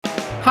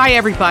Hi,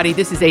 everybody.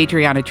 This is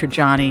Adriana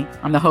Trajani.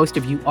 I'm the host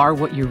of You Are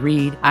What You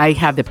Read. I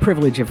have the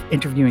privilege of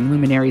interviewing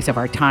luminaries of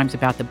our times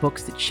about the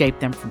books that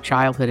shaped them from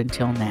childhood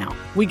until now.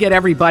 We get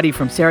everybody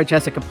from Sarah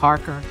Jessica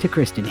Parker to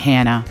Kristyn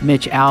Hanna,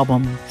 Mitch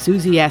Albom,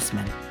 Susie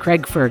Essman,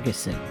 Craig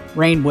Ferguson,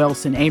 Rainn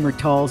Wilson, Amor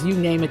Tolls, you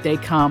name it, they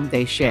come,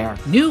 they share.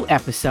 New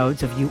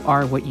episodes of You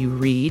Are What You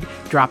Read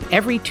drop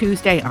every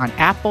Tuesday on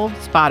Apple,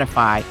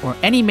 Spotify, or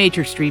any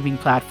major streaming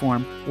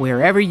platform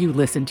wherever you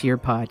listen to your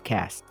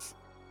podcasts.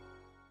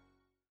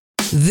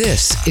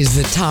 This is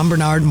the Tom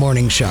Barnard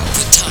Morning Show.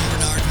 The Tom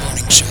Barnard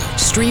Morning Show.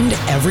 Streamed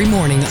every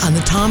morning on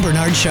the Tom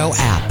Barnard Show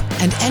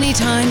app and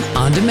anytime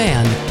on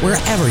demand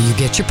wherever you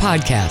get your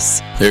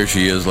podcasts. There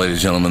she is, ladies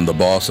and gentlemen, the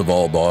boss of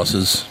all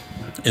bosses.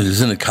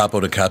 Isn't it capo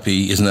de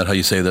capi? Isn't that how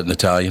you say that in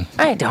Italian?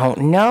 I don't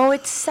know.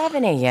 It's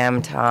 7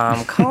 a.m.,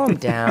 Tom. Calm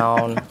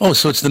down. Oh,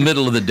 so it's the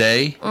middle of the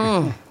day?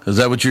 Is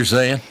that what you're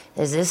saying?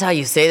 Is this how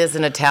you say this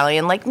in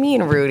Italian? Like me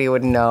and Rudy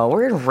would know.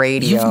 We're in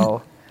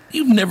radio.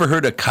 You've never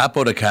heard of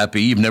capo de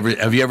capi?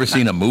 Have you ever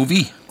seen a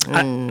movie?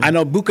 I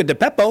know Buca di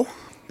Beppo,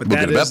 but Buca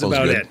that di is Beppo's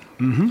about good. it.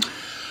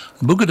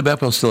 Mm-hmm. Buca di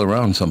Beppo's still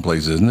around in some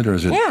places, isn't it? Or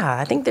is it? Yeah,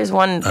 I think there's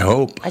one. I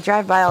hope. I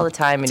drive by all the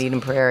time in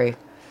Eden Prairie.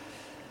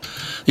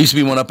 There used to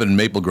be one up in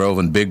Maple Grove,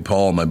 and Big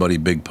Paul, my buddy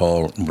Big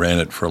Paul, ran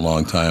it for a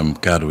long time.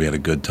 God, we had a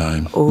good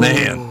time. Ooh,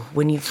 Man.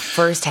 when you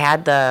first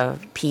had the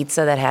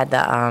pizza that had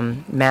the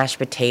mashed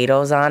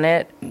potatoes on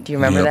it, do you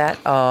remember that?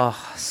 Oh,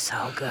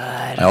 so good.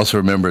 I also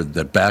remember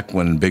that back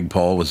when Big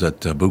Paul was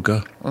at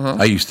Buca,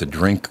 I used to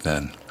drink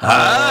then.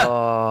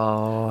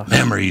 Oh.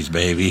 Memories,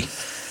 baby.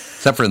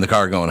 Except for in the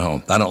car going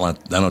home. I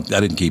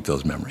didn't keep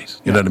those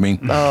memories. You know what I mean?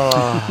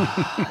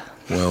 Oh.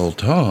 Well,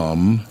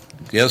 Tom.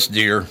 Yes,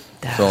 dear.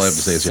 That's all I have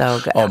to say. So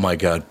good. Oh, my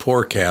God.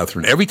 Poor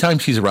Catherine. Every time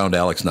she's around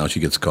Alex now, she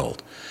gets a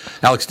cold.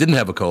 Alex didn't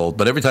have a cold,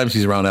 but every time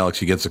she's around Alex,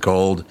 she gets a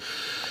cold.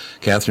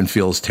 Catherine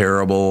feels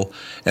terrible.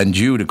 And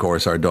Jude, of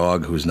course, our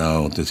dog, who's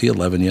now, is he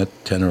 11 yet?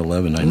 10 or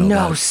 11? I know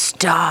No, that.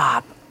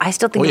 stop. I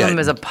still think of him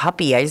as a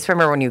puppy. I just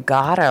remember when you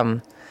got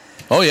him.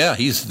 Oh, yeah.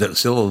 He's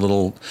still a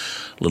little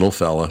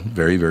fella.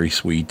 Very, very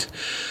sweet.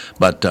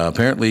 But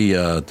apparently,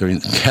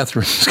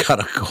 Catherine's got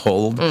a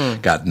cold,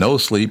 got no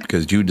sleep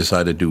because Jude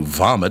decided to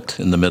vomit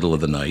in the middle of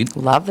the night.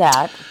 Love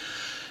that.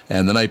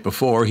 And the night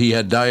before, he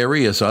had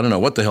diarrhea, so I don't know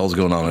what the hell's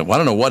going on. I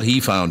don't know what he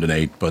found and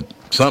ate, but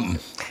something.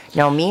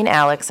 No, me and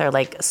Alex are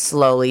like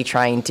slowly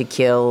trying to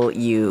kill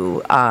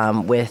you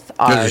with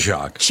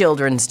our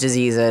children's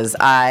diseases.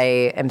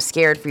 I am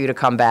scared for you to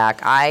come back.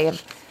 I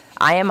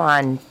am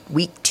on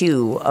week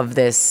 2 of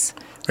this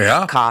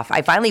cough.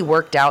 I finally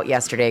worked out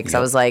yesterday because I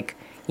was like,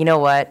 you know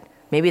what?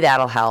 Maybe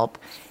that'll help.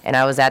 And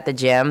I was at the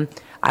gym.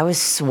 I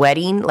was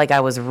sweating like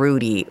I was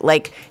Rudy.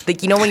 Like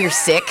you know when you're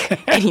sick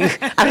and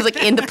I was like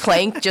in the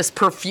plank just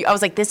perfume. I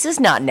was like, this is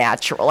not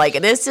natural.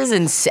 Like this is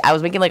insane. I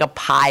was making like a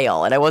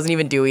pile and I wasn't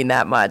even doing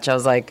that much. I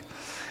was like,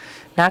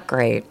 not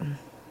great.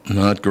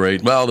 Not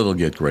great. Well, it'll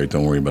get great.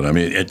 Don't worry about it. I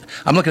mean,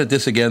 I'm looking at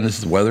this again. This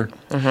is the weather.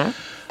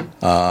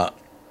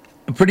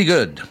 Pretty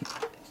good.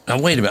 Now,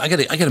 wait a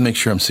minute. I got to make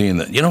sure I'm seeing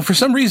that. You know, for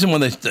some reason,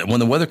 when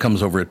the weather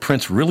comes over, it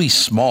prints really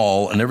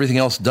small and everything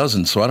else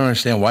doesn't. So I don't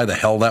understand why the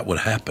hell that would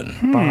happen.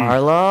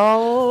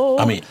 Barlow.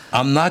 I mean,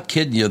 I'm not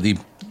kidding you.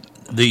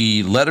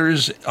 The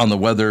letters on the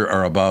weather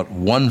are about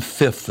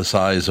 1/5 the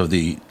size of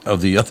the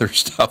other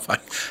stuff,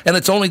 and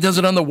it only does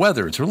it on the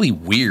weather. It's really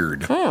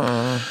weird.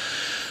 I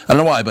don't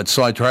know why, but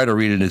so I try to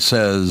read it. It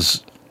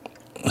says,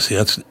 let's see,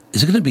 it's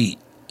going to be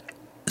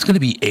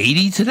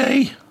 80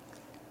 today.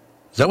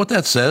 Is that what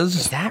that says?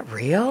 Is that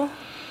real?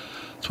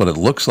 That's what it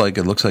looks like.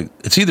 It looks like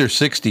it's either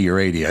 60 or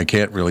 80. I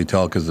can't really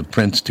tell because the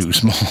print's too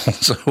small,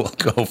 so we'll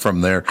go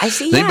from there. I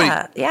see, like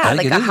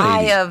a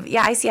high of,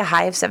 I see a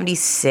high of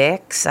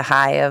 76, a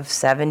high of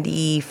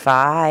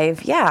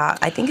 75. Yeah,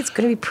 I think it's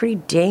going to be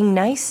pretty dang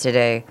nice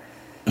today.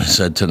 It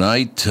said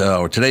tonight,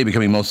 or today,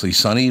 becoming mostly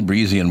sunny,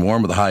 breezy, and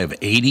warm with a high of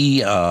 80.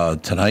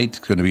 Tonight, it's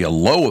going to be a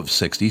low of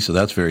 60, so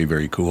that's very,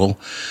 very cool.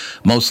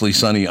 Mostly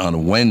sunny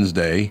on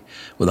Wednesday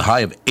with a high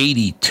of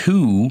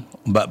 82.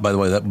 But by the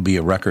way, that would be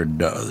a record,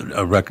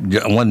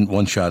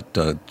 one shot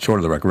short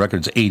of the record.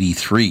 Record's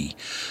 83,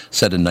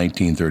 set in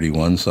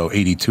 1931, so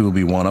 82 will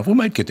be one off. We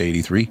might get to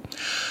 83.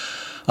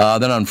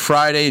 Then on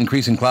Friday,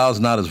 increasing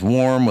clouds, not as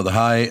warm with a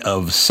high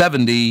of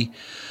 70.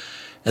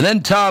 And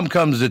then Tom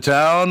comes to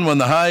town when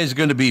the high is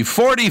going to be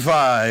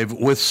 45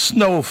 with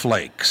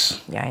snowflakes.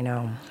 Yeah, I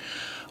know.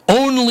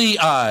 Only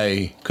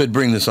I could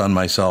bring this on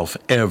myself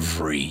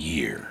every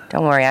year.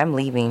 Don't worry, I'm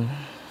leaving.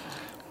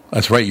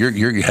 That's right.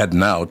 You're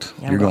heading out.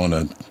 Yeah, you're going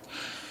to...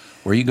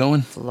 Where are you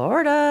going?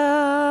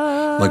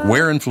 Florida. Like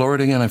where in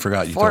Florida again? I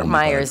forgot. You Fort told me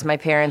Myers. My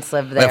parents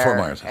live there. Yeah, Fort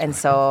Myers. And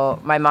so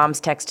my mom's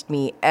texted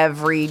me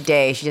every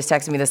day. She just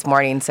texted me this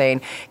morning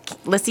saying,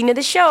 listening to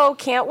the show,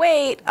 can't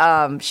wait.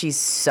 She's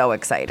so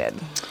excited.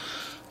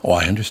 Oh,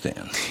 I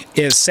understand.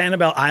 Is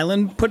Sanibel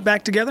Island put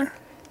back together?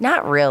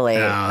 Not really.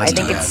 No, I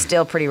think it's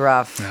still pretty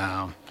rough.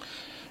 No.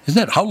 Isn't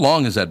that, how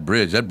long is that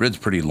bridge? That bridge's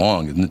pretty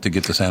long, isn't it, to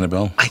get to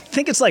Sanibel? I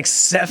think it's like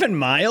 7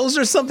 miles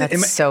or something.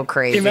 That's so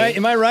crazy.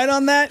 Am I right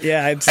on that?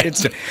 Yeah,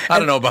 it's I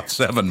don't know about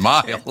 7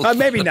 miles.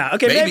 Maybe not.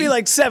 Okay, maybe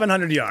like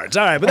 700 yards.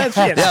 All right, but that's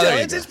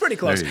it's pretty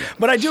close.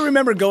 But I do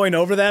remember going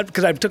over that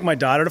because I took my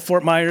daughter to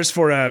Fort Myers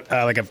for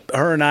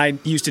her and I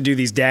used to do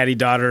these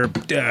daddy-daughter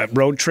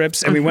road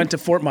trips, and we went to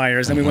Fort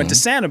Myers, and we went to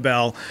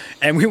Sanibel,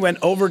 and we went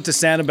over to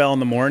Sanibel in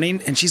the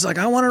morning, and she's like,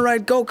 I want to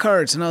ride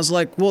go-karts. And I was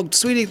like, well,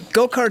 sweetie,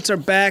 go-karts are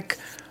back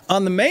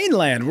on the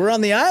mainland. We're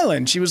on the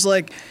island. She was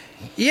like,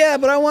 yeah,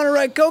 but I want to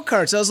ride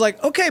go-karts. I was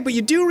like, okay, but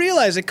you do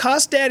realize it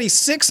costs Daddy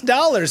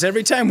 $6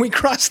 every time we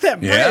cross that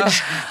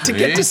bridge to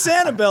get to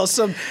Sanibel.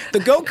 So the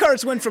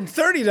go-karts went from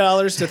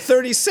 $30 to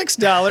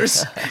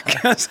 $36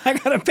 because I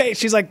got to pay.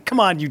 She's like, come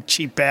on, you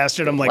cheap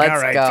bastard. I'm like, all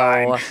right,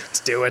 fine. Let's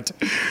do it.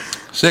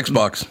 $6.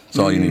 That's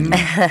all you need to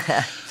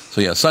do. So,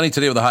 yeah, sunny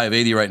today with a high of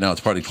 80 right now.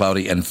 It's partly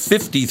cloudy and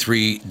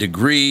 53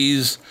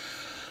 degrees.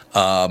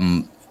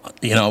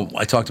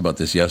 I talked about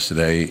this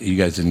yesterday. You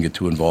guys didn't get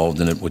too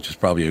involved in it, which is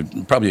probably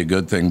a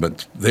good thing.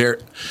 But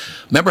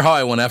remember how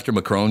I went after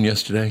Macron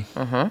yesterday?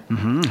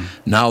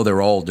 Now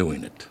they're all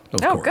doing it.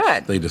 Of course.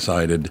 Good. They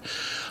decided.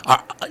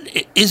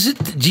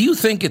 Do you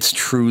think it's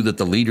true that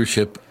the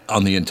leadership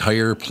on the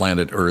entire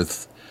planet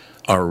Earth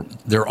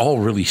they're all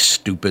really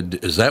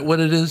stupid? Is that what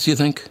it is? You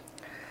think?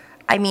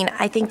 I mean,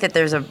 I think that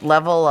there's a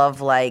level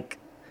of like.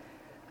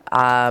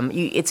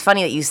 It's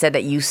funny that you said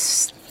that you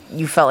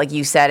felt like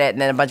you said it,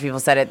 and then a bunch of people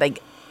said it. Like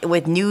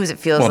with news, it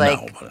feels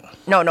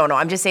no.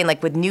 I'm just saying,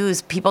 like with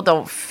news, people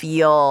don't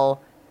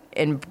feel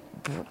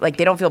they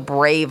don't feel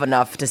brave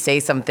enough to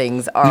say some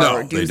things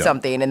or do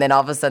something, and then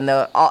all of a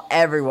sudden,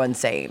 everyone's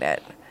saying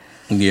it.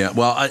 Yeah,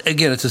 well,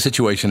 again, it's a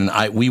situation,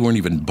 and we weren't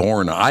even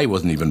born. I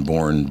wasn't even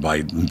born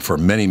for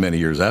many, many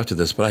years after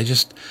this.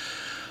 But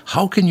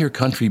how can your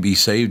country be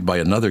saved by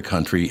another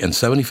country, and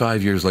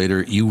 75 years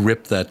later, you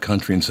rip that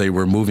country and say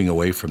we're moving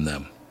away from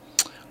them?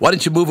 Why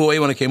didn't you move away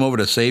when I came over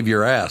to save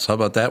your ass? How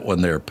about that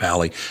one there,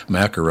 Pally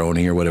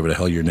Macaroni, or whatever the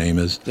hell your name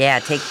is? Yeah,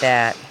 take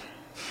that.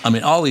 I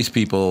mean, all these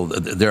people,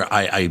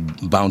 I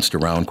bounced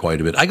around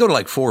quite a bit. I go to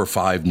like 4 or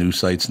 5 news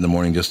sites in the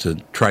morning just to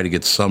try to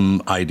get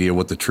some idea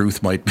what the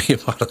truth might be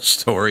about a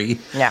story.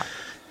 Yeah.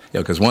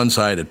 Because one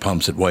side, it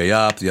pumps it way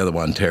up, the other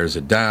one tears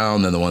it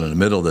down, then the one in the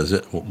middle does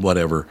it,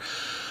 whatever.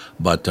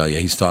 But,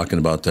 he's talking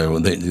about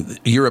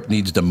Europe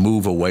needs to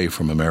move away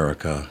from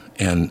America.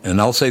 And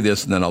I'll say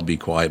this, and then I'll be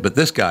quiet. But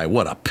this guy,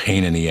 what a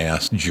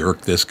pain-in-the-ass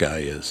jerk this guy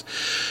is.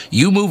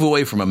 You move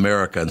away from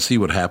America and see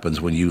what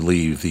happens when you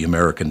leave the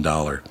American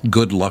dollar.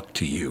 Good luck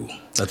to you.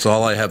 That's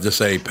all I have to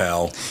say,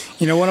 pal.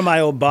 One of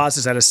my old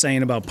bosses had a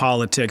saying about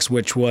politics,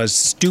 which was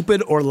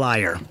stupid or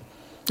liar.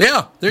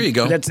 Yeah, there you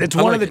go. It's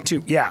one of the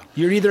two. Yeah,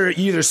 you're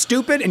either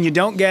stupid and you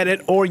don't get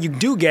it, or you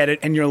do get it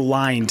and you're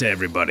lying to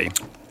everybody.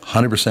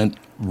 100%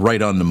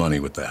 right on the money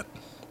with that.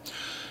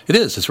 It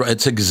is. It's right.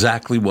 It's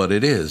exactly what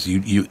it is.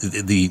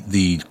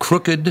 The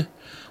crooked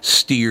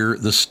steer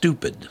the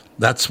stupid.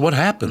 That's what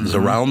happens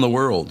around the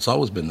world. It's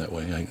always been that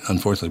way,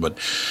 unfortunately. But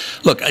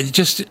look,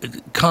 just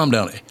calm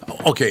down.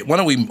 Okay, why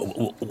don't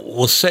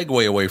we'll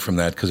segue away from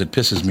that because it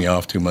pisses me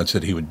off too much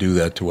that he would do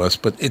that to us.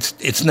 But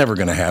it's never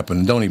going to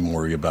happen. Don't even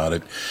worry about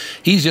it.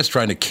 He's just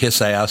trying to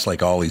kiss ass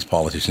like all these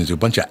politicians do. A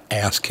bunch of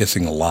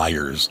ass-kissing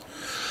liars.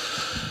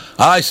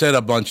 I said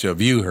a bunch of,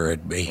 you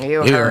heard me.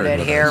 You heard it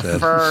here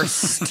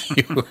first.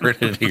 You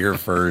heard it here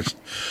first.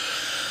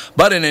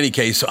 But in any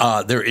case,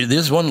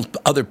 there's one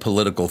other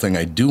political thing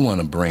I do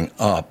want to bring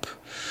up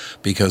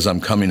because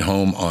I'm coming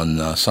home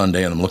on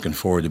Sunday and I'm looking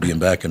forward to being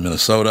back in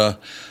Minnesota.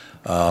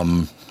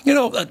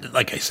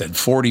 Like I said,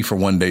 40 for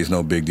one day is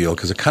no big deal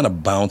because it kind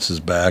of bounces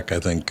back, I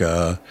think,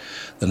 the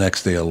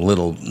next day a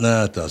little.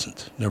 Nah, it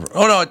doesn't. Never.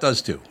 Oh, no, it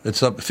does too.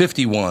 It's up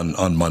 51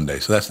 on Monday,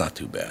 so that's not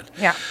too bad.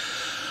 Yeah.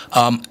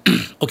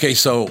 Okay,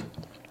 so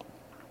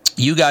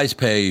you guys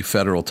pay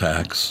federal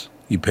tax,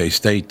 you pay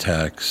state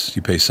tax,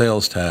 you pay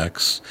sales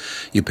tax,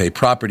 you pay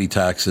property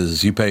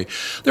taxes, there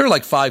are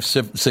like 5,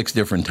 6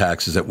 different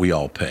taxes that we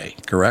all pay,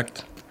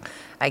 correct?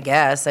 I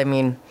guess, I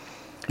mean.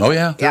 Oh,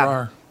 yeah, there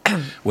are.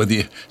 With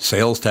the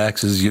sales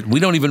taxes, we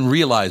don't even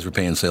realize we're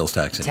paying sales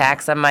tax anymore.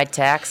 Tax on my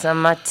tax on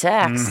my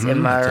tax,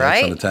 am I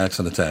right? Tax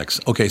on the tax.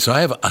 Okay, so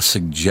I have a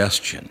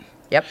suggestion.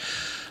 Yep.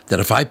 That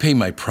if I pay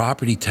my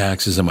property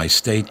taxes and my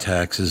state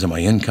taxes and my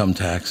income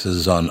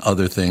taxes on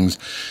other things,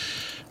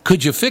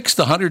 could you fix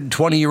the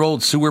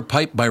 120-year-old sewer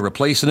pipe by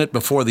replacing it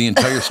before the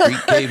entire street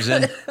caves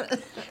in?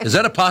 Is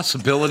that a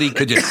possibility?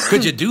 Could you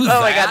do that?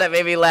 Oh, my God, that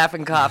made me laugh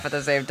and cough at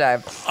the same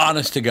time.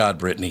 Honest to God,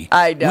 Brittany.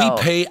 I know.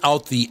 We pay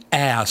out the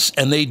ass,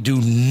 and they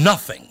do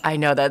nothing. I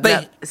know.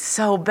 That's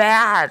so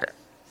bad.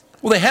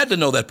 Well, they had to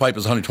know that pipe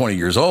is 120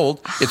 years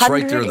old. It's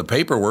right there in the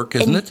paperwork,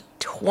 isn't it?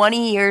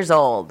 20 years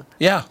old.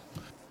 Yeah.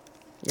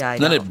 Yeah, I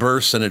know. And then it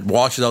bursts and it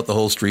washes out the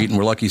whole street, and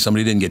we're lucky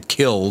somebody didn't get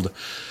killed.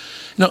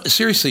 No,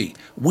 seriously,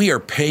 we are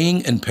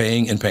paying and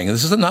paying and paying. And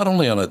this is not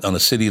only on a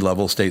city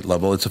level, state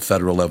level, it's a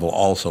federal level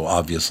also,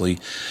 obviously.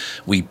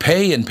 We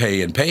pay and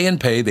pay and pay and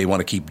pay. They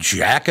want to keep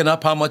jacking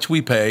up how much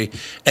we pay,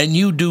 and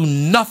you do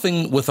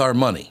nothing with our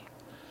money.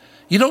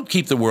 You don't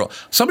keep the world.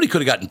 Somebody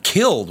could have gotten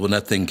killed when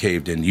that thing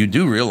caved in. You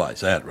do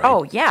realize that, right?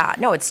 Oh yeah,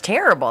 no, it's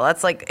terrible.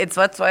 That's why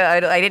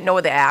I didn't know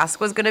what the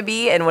ask was going to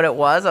be, and when it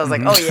was, I was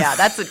like, oh yeah,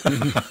 I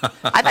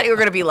thought you were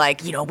going to be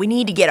like, we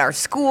need to get our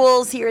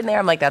schools here and there.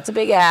 I'm like, that's a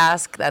big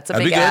ask. That's a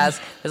big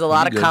ask. There's a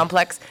lot of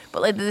complex,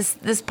 but like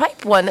this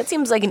pipe one, that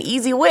seems like an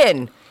easy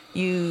win.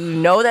 You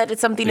know that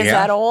it's something that's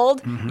that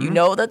old. Mm-hmm. You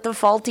know that the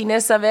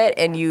faultiness of it,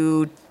 and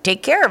you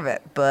take care of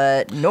it.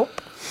 But nope.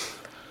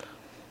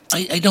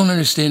 I don't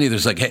understand either.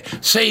 It's like, hey,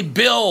 say,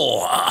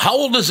 Bill, how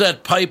old is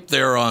that pipe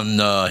there on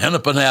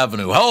Hennepin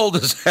Avenue? How old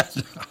is that?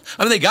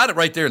 I mean, they got it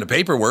right there in the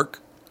paperwork.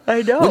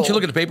 I know. Wouldn't you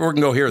look at the paperwork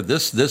and go, here,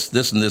 this,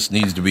 and this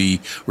needs to be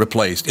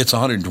replaced? It's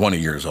 120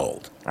 years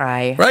old.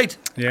 Right?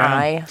 Yeah.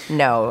 I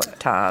know,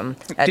 Tom.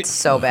 That's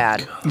so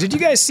bad. Did you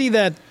guys see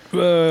that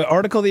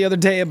article the other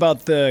day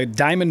about the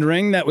diamond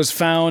ring that was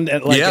found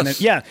at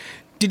yes.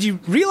 Did you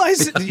realize?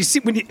 Did you see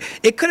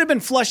it could have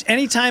been flushed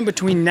any time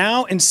between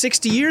now and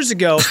 60 years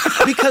ago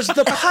because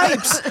the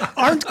pipes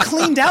aren't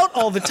cleaned out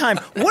all the time.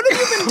 What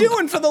have you been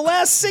doing for the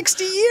last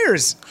 60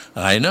 years?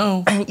 I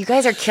know. You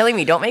guys are killing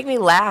me. Don't make me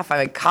laugh.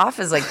 My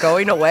cough is like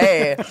going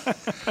away.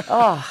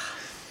 Oh.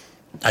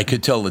 I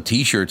could tell the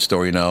T-shirt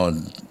story now,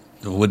 and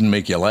it wouldn't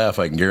make you laugh.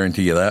 I can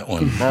guarantee you that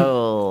one.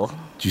 Oh.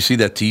 Did you see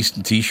that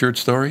T-shirt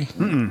story?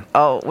 Mm-mm.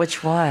 Oh,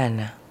 which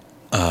one?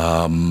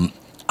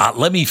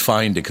 Let me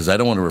find it because I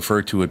don't want to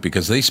refer to it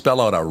because they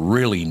spell out a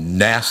really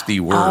nasty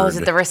word. Oh, is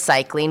it the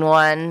recycling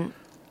one?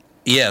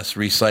 Yes,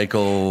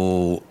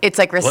 recycle. It's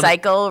like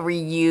recycle,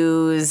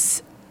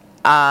 reuse.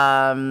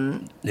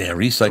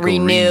 Recycle,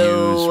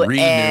 renew,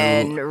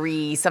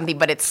 and something,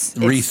 but it's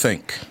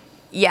rethink.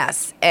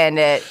 Yes, and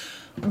it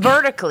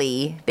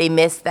vertically they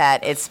missed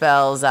that it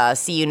spells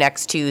see you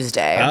next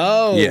Tuesday.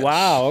 Oh, yes.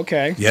 Wow,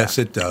 okay. Yes,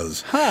 it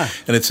does. Huh.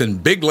 And it's in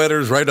big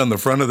letters right on the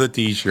front of the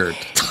T-shirt.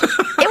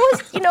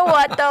 You know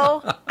what,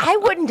 though? I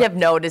wouldn't have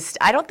noticed.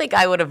 I don't think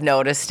I would have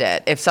noticed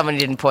it if somebody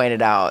didn't point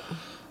it out.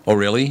 Oh,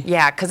 really?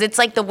 Yeah, because it's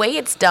like the way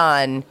it's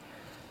done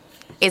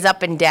is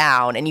up and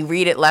down, and you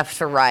read it left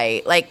to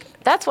right. Like,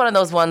 that's one of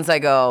those ones I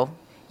go,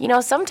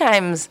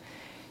 sometimes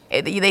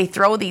they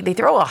throw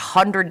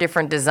 100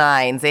 different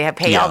designs. They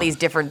pay all these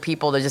different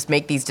people to just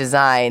make these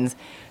designs,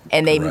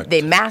 and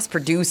they mass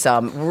produce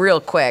them real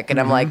quick, and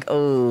I'm like,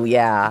 oh,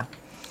 yeah.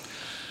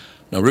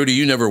 Now, Rudy,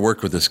 you never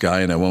worked with this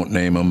guy, and I won't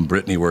name him.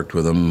 Brittany worked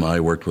with him. I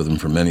worked with him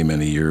for many,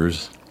 many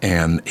years.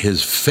 And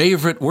his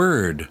favorite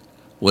word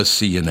was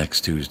see you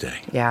next Tuesday.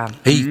 Yeah.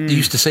 He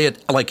used to say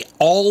it like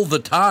all the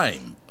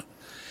time.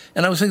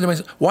 And I was thinking to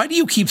myself, why do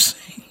you keep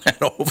saying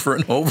that over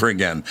and over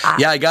again?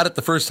 I got it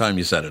the first time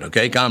you said it,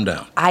 okay? Calm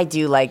down. I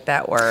do like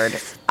that word.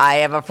 I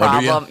have a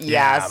problem. Do you?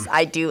 Yes,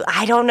 I do.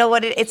 I don't know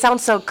what it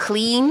sounds so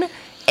clean.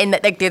 And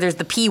like there's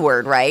the P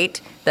word,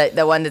 right?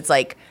 The one that's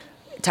like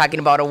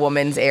talking about a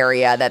woman's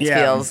area that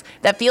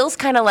feels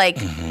kind of like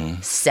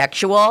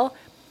sexual,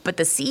 but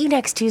the see you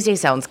next Tuesday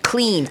sounds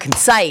clean,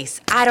 concise.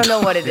 I don't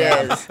know what it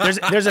is.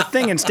 There's a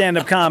thing in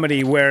stand-up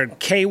comedy where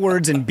K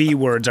words and B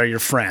words are your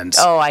friends.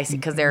 Oh, I see,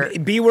 because they're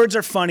B words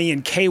are funny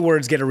and K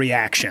words get a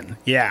reaction.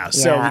 Yeah,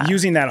 so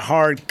using that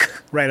hard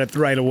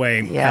right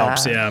away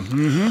helps. Yeah.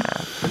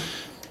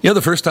 Mm-hmm.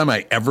 The first time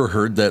I ever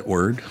heard that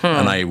word,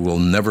 and I will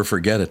never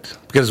forget it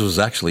because it was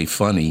actually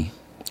funny.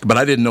 But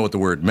I didn't know what the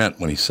word meant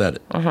when he said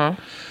it.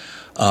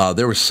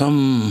 There was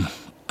some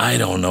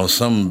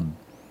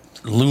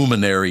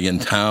luminary in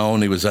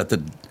town. He was I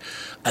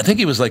think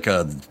he was like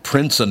a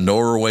Prince of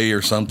Norway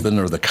or something,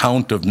 or the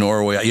Count of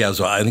Norway. Yeah,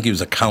 so I think he was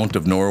a Count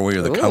of Norway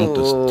or the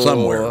Countess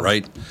somewhere,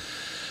 right?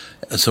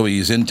 So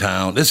he's in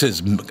town.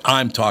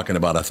 I'm talking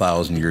about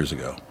 1,000 years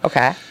ago.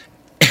 Okay.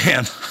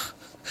 And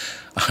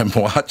I'm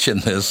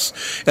watching this,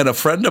 and a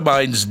friend of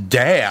mine's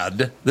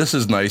dad, this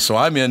is nice, so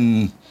I'm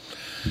in,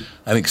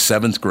 I think,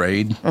 7th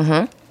grade.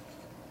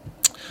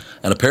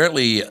 And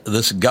apparently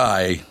this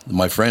guy,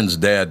 my friend's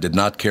dad, did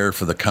not care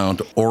for the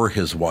Count or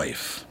his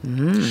wife.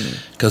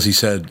 Because he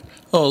said,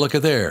 oh, look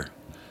at there.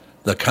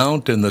 The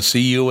Count and the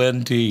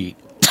C-U-N-T.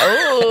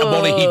 Oh.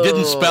 Only he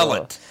didn't spell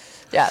it.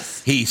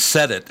 Yes. He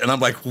said it. And I'm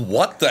like,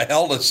 what the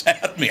hell does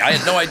that mean? I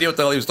had no idea what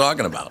the hell he was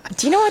talking about.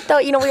 Do you know what, though?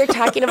 We were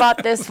talking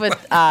about this with...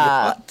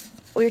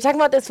 We were talking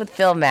about this with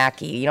Phil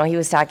Mackey. He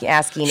was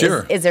asking,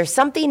 is there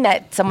something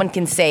that someone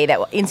can say that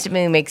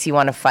instantly makes you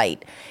want to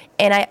fight?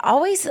 And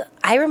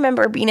I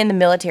remember being in the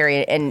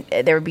military, and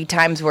there would be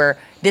times where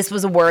this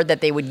was a word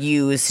that they would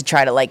use to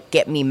try to, like,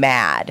 get me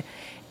mad.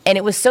 And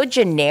it was so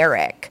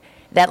generic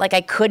that, like,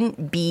 I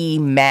couldn't be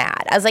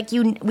mad. I was like,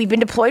 we've been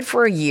deployed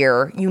for a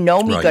year. You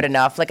know me good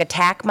enough. Like,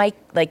 attack my,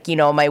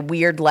 my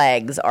weird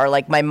legs or,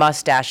 like, my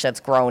mustache that's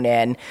grown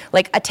in.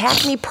 Like,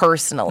 attack me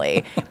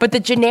personally. But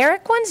the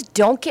generic ones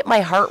don't get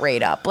my heart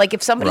rate up. Like,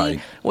 if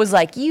somebody was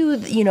like, you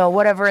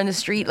whatever in the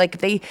street, like,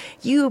 if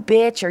you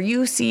bitch or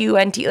you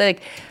C-U-N-T,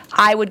 like,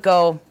 I would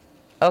go,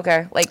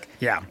 okay. Like,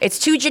 it's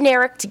too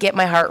generic to get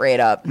my heart rate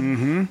up.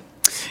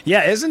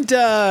 Yeah, isn't,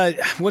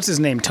 what's his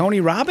name,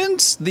 Tony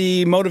Robbins,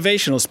 the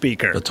motivational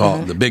speaker?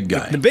 The big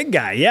guy. The big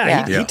guy,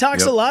 yeah. He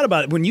talks a lot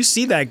about it. When you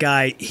see that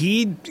guy,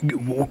 he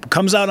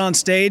comes out on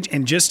stage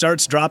and just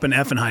starts dropping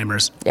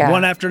Effenheimers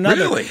one after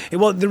another. Really?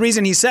 Well, the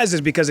reason he says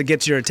is because it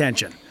gets your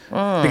attention.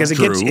 Because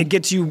it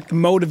gets you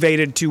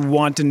motivated to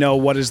want to know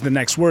what is the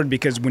next word.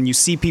 Because when you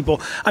see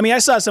people, I mean, I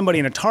saw somebody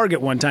in a Target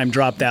one time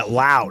drop that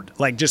loud,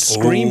 like just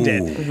screamed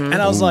it, and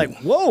I was like,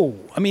 "Whoa!"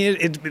 I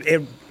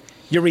mean,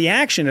 your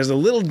reaction is a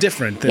little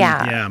different.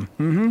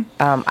 Than,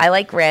 I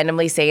like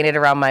randomly saying it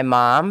around my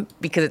mom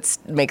because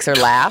it makes her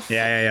laugh.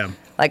 Yeah.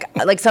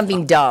 Like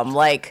something dumb,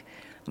 like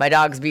my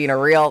dog's being a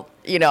real.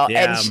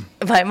 And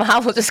my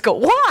mom will just go,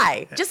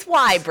 why? Just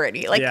why,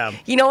 Brittany? Like,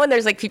 when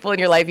there's like people in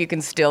your life you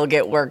can still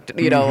get worked,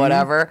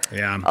 whatever.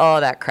 Yeah. Oh,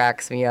 that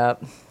cracks me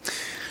up.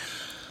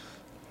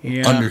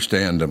 Yeah.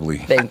 Understandably.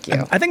 Thank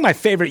you. I think my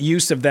favorite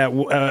use of that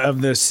of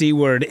the C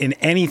word in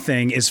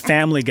anything is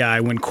Family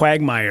Guy when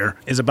Quagmire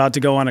is about to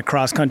go on a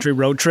cross-country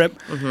road trip,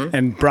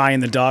 and Brian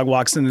the dog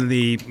walks into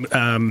the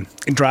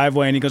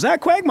driveway and he goes,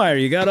 Quagmire,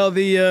 you got all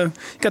the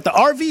got the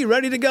RV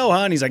ready to go,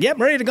 huh? And he's like, yep,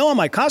 ready to go on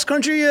my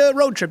cross-country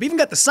road trip. Even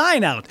got the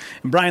sign out.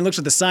 And Brian looks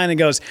at the sign and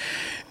goes,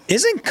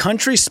 isn't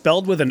country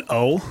spelled with an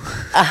O?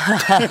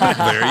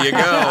 There you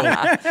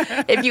go.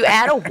 If you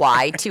add a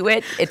Y to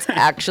it, it's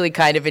actually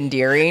kind of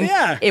endearing.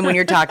 Yeah. And when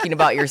you're talking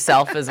about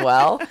yourself as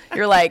well,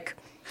 you're like,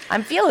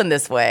 I'm feeling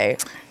this way.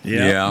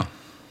 Yeah.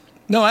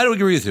 No, I don't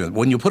agree with you.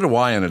 When you put a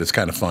Y on it, it's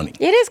kind of funny.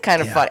 It is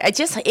kind of funny.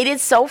 It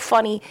is so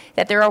funny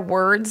that there are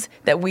words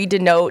that we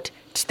denote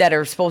that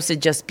are supposed to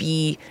just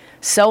be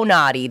so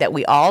naughty that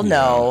we all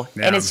know.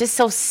 Yeah. And it's just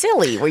so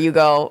silly where you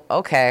go,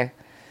 okay.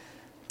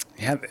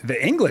 Yeah, the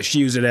English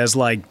use it as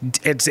like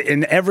it's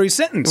in every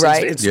sentence.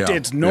 Right.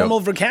 It's normal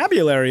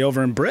vocabulary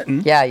over in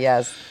Britain. Yeah,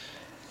 yes.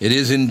 It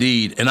is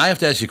indeed. And I have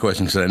to ask you a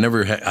question because I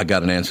never I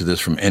got an answer to this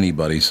from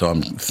anybody, so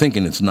I'm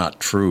thinking it's not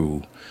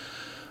true.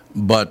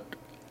 But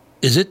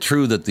is it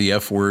true that the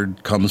F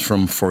word comes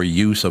from for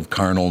use of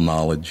carnal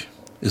knowledge?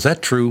 Is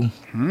that true?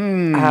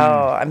 Oh,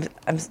 I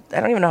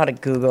don't even know how to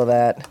Google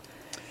that.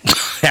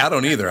 I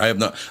don't either. I don't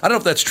know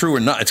if that's true or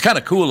not. It's kind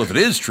of cool if it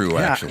is true,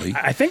 actually.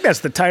 I think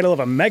that's the title of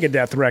a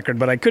Megadeth record,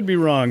 but I could be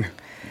wrong.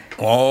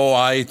 Oh,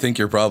 I think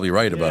you're probably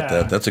right about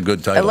that. That's a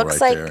good title right there. It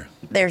looks like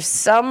there's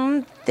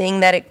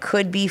something that it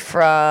could be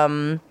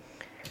from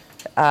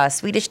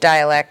Swedish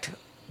dialect,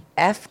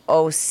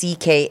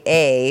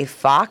 F-O-C-K-A,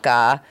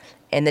 Faka,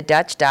 and the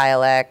Dutch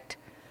dialect,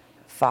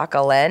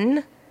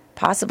 Fakalen,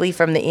 possibly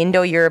from the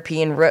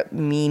Indo-European root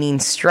meaning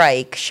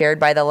strike, shared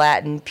by the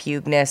Latin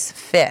pugnus,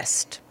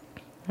 fist.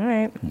 All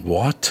right.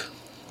 What?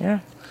 Yeah.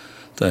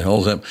 What the hell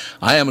is that?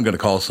 I am going to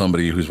call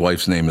somebody whose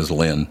wife's name is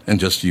Lynn and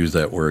just use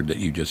that word that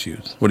you just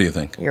used. What do you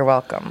think? You're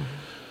welcome.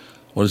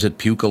 What is it?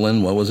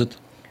 Puculin? What was it?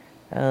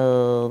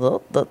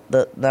 No,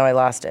 I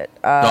lost it.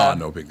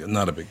 No big deal.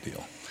 Not a big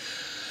deal.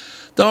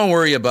 Don't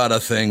worry about a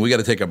thing. We got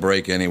to take a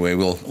break anyway.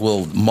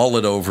 We'll mull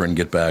it over and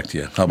get back to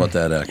you. How about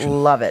that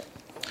action? Love it.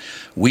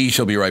 We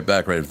shall be right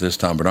back right after this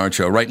Tom Barnard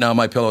Show. Right now,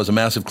 MyPillow has a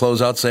massive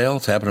closeout sale.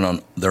 It's happening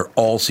on their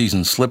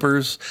all-season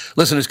slippers.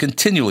 Listeners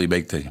continually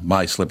make the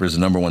My Slippers the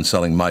number one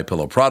selling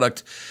MyPillow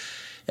product.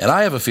 And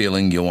I have a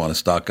feeling you'll want to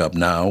stock up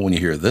now when you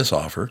hear this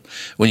offer.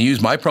 When you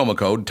use my promo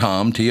code,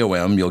 TOM,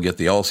 T-O-M, you'll get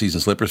the all-season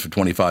slippers for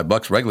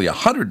 $25, regularly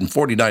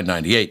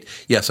 $149.98.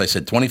 Yes, I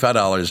said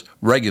 $25,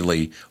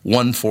 regularly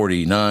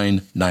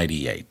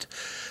 $149.98.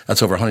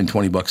 That's over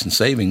 $120 in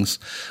savings.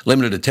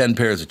 Limited to 10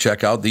 pairs at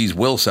checkout. These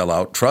will sell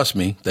out. Trust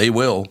me, they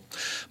will.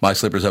 My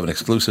slippers have an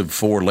exclusive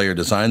 4-layer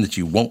design that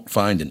you won't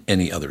find in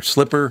any other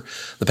slipper.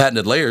 The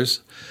patented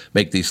layers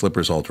make these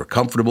slippers ultra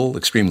comfortable,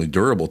 extremely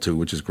durable too,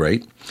 which is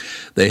great.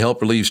 They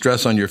help relieve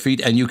stress on your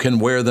feet, and you can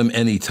wear them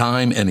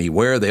anytime,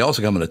 anywhere. They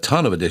also come in a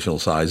ton of additional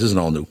sizes and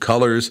all new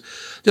colors.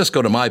 Just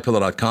go to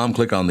mypillow.com,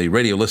 click on the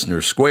radio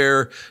listener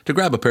square to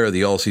grab a pair of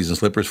the all-season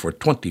slippers for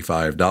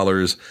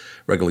 $25,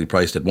 regularly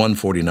priced at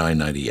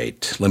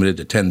 $149.98. Limited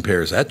to 10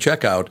 pairs at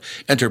checkout.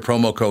 Enter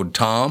promo code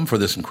TOM for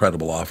this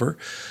incredible offer.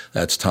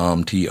 That's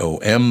TOM,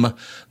 T-O-M.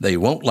 They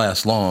won't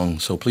last long,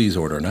 so please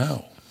order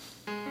now.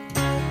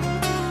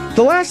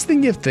 The last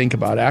thing you think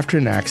about after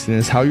an accident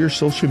is how your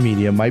social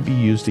media might be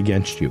used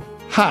against you.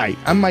 Hi,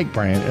 I'm Mike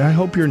Bryant, and I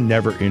hope you're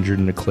never injured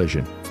in a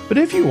collision. But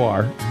if you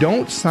are,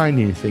 don't sign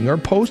anything or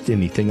post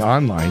anything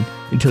online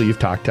until you've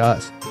talked to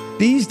us.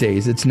 These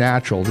days, it's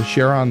natural to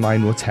share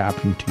online what's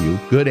happening to you,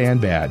 good and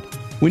bad.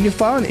 When you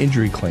file an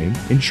injury claim,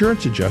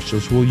 insurance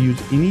adjusters will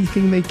use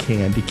anything they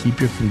can to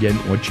keep you from getting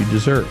what you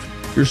deserve.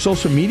 Your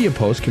social media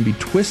posts can be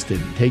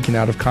twisted and taken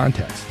out of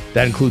context.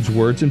 That includes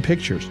words and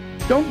pictures.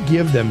 Don't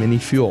give them any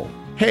fuel.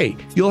 Hey,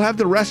 you'll have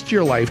the rest of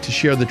your life to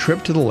share the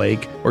trip to the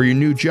lake or your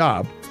new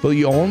job, but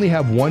you only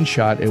have one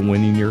shot at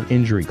winning your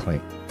injury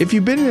claim. If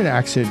you've been in an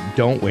accident,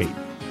 don't wait.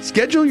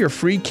 Schedule your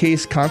free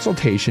case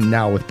consultation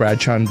now with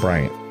Bradshaw and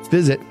Bryant.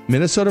 Visit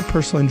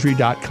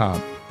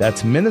MinnesotaPersonalInjury.com.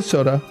 That's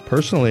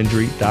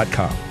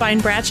MinnesotaPersonalInjury.com.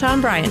 Find Bradshaw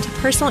and Bryant,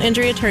 personal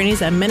injury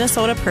attorneys at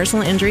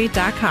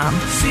MinnesotaPersonalInjury.com.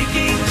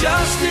 Seeking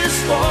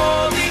justice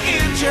for the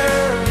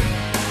injured.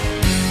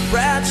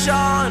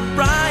 Bradshaw and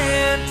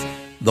Bryant.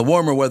 The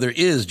warmer weather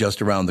is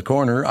just around the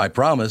corner, I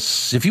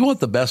promise. If you want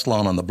the best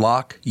lawn on the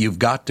block, you've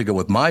got to go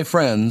with my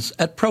friends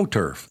at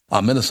ProTurf,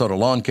 a Minnesota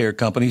lawn care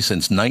company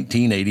since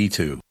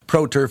 1982.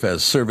 ProTurf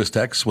has service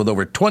techs with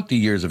over 20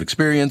 years of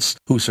experience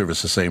who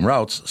service the same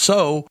routes,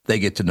 so they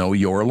get to know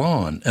your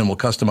lawn and will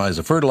customize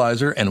a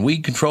fertilizer and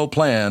weed control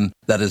plan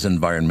that is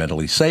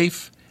environmentally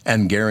safe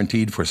and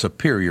guaranteed for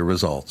superior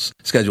results.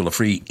 Schedule a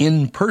free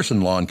in-person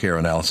lawn care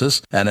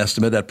analysis and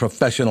estimate at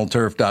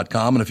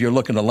professionalturf.com. And if you're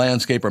looking to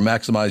landscape or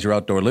maximize your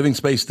outdoor living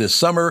space this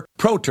summer,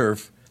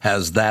 ProTurf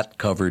has that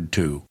covered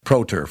too.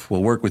 ProTurf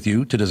will work with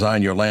you to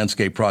design your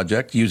landscape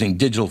project using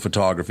digital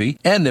photography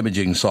and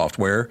imaging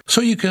software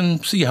so you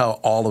can see how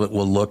all of it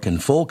will look in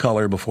full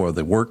color before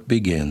the work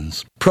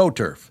begins.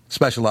 ProTurf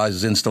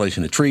specializes in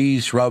installation of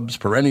trees, shrubs,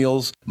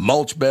 perennials,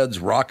 mulch beds,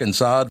 rock and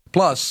sod,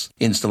 plus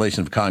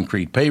installation of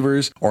concrete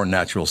pavers or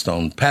natural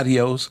stone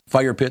patios,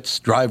 fire pits,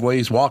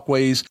 driveways,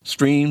 walkways,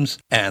 streams,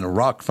 and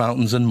rock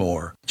fountains and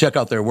more. Check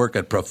out their work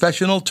at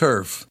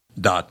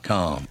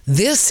professionalturf.com.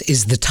 This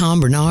is the Tom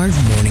Barnard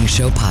Morning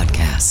Show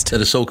podcast. That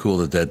is so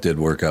cool that did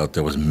work out.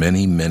 That was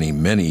many, many,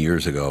 many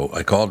years ago.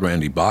 I called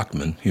Randy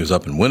Bachman. He was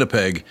up in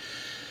Winnipeg.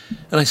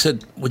 And I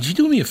said, would you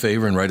do me a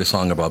favor and write a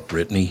song about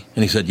Britney?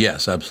 And he said,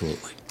 yes,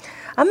 absolutely.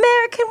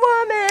 American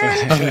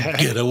woman.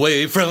 Get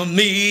away from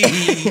me.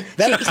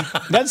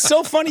 That's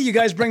so funny you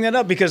guys bring that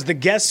up because the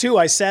Guess Who,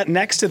 I sat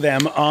next to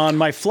them on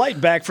my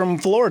flight back from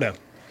Florida.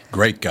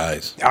 Great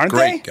guys. Aren't they?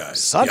 Great guys.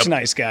 Such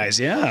nice guys,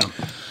 yeah.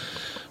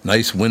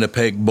 Nice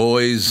Winnipeg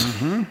boys,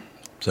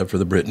 except for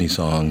the Britney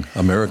song,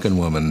 American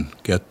Woman,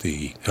 Get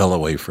the Hell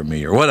Away From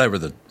Me, or whatever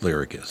the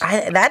lyric is.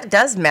 That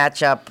does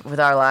match up with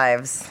our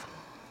lives.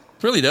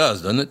 It really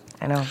does, doesn't it?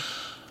 I know.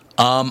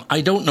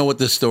 I don't know what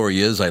this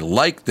story is. I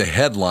like the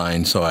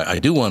headline, so I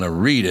do want to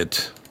read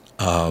it.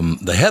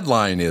 The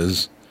headline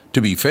is,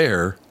 to be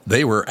fair,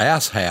 they were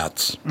ass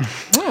hats.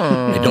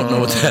 I don't know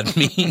what that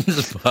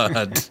means,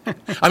 but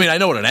I mean, I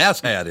know what an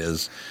ass hat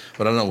is,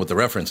 but I don't know what the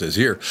reference is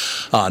here.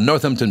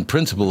 Northampton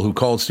principal who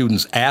called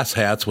students ass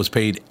hats was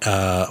paid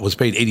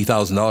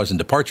 $80,000 in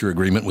departure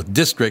agreement with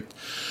district.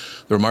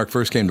 The remark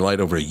first came to light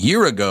over a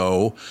year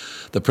ago.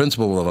 The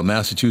principal of a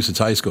Massachusetts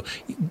high school.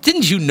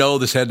 Didn't you know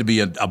this had to be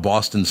a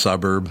Boston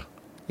suburb?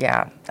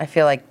 Yeah, I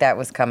feel like that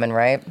was coming,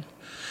 right?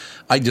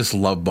 I just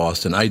love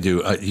Boston. I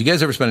do. You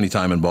guys ever spend any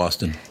time in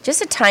Boston?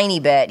 Just a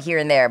tiny bit here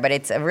and there, but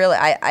it's a really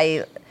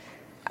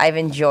I've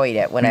enjoyed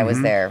it when I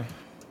was there.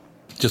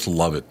 Just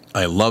love it.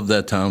 I love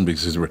that town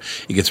because it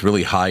gets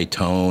really high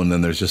tone,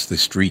 and there's just the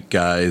street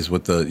guys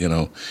with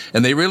the,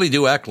 and they really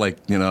do act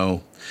like, Did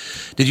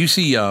you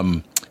see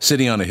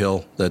City on a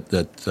Hill,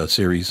 that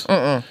series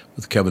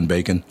with Kevin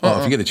Bacon? Oh,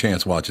 if you get a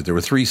chance, watch it. There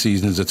were 3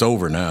 seasons. It's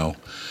over now.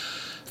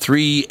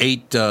 3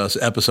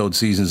 8-episode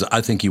seasons.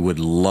 I think you would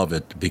love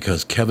it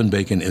because Kevin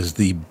Bacon is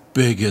the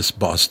biggest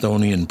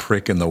Bostonian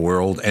prick in the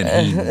world,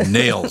 and he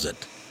nails it.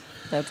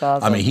 That's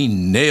awesome. I mean, he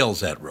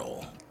nails that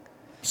role.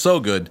 So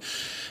good.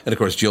 And, of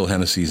course, Jill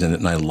Hennessy's in it,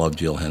 and I love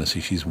Jill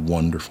Hennessy. She's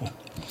wonderful.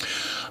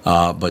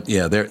 But,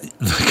 yeah,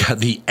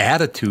 the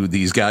attitude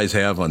these guys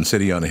have on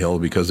City on a Hill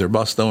because they're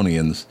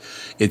Bostonians,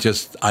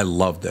 I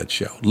love that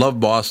show.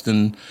 Love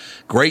Boston.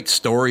 Great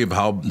story of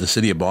how the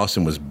city of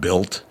Boston was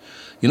built.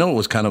 It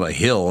was kind of a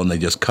hill, and they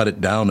just cut it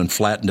down and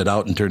flattened it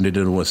out and turned it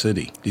into a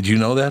city. Did you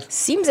know that?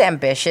 Seems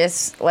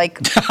ambitious.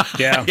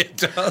 Yeah, it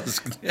does.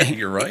 Yeah,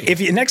 you're right.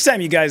 Next time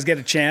you guys get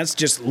a chance,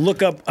 just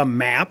look up a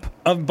map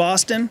of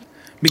Boston.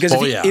 Because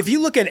if you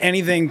look at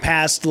anything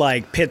past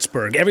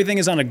Pittsburgh, everything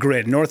is on a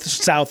grid, north,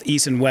 south,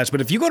 east, and west.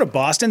 But if you go to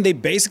Boston, they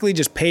basically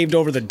just paved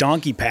over the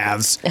donkey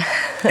paths,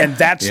 and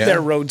that's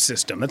their road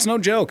system. That's no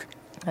joke.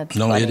 That's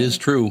funny. It is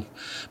true.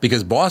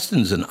 Because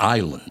Boston's an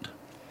island.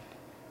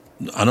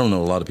 I don't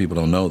know. A lot of people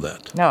don't know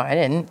that. No, I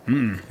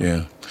didn't.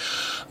 Yeah.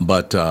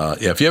 But,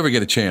 if you ever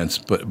get a chance,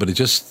 but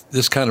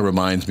this kind of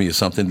reminds me of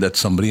something that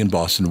somebody in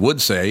Boston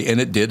would say, and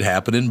it did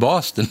happen in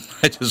Boston.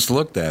 I just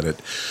looked at it.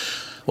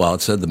 Well,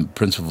 it said the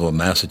principal of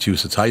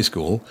Massachusetts high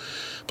school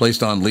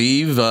placed on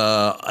leave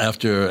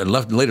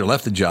later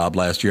left the job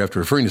last year after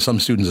referring to some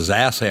students as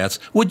asshats.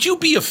 Would you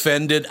be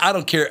offended? I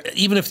don't care.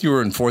 Even if you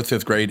were in 4th,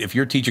 5th grade, if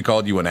your teacher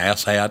called you an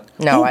asshat,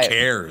 who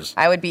cares?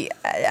 I would be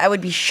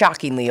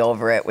shockingly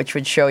over it, which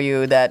would show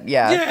you that,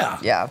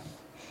 yeah.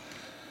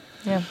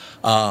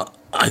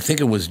 I think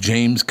it was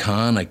James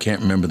Caan. I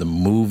can't remember the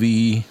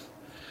movie,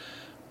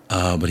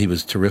 but he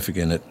was terrific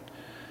in it.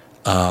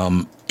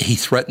 He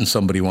threatened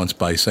somebody once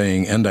by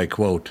saying, and I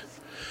quote,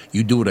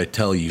 "You do what I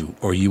tell you,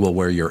 or you will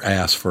wear your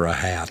ass for a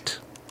hat."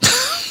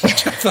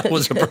 Which I thought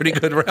was a pretty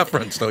good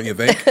reference, don't you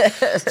think?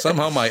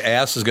 Somehow my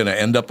ass is going to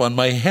end up on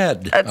my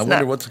head. I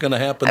wonder what's going to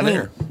happen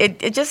there.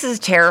 It just is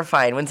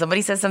terrifying when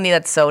somebody says something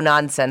that's so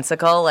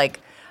nonsensical.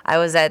 I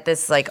was at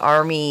this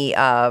army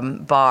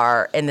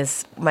bar,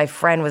 and my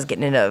friend was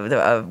getting in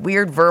a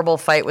weird verbal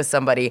fight with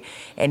somebody,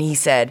 and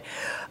he's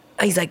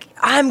like,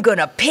 "I'm going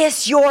to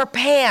piss your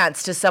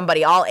pants," to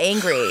somebody all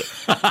angry.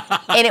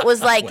 And it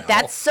was like,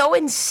 that's so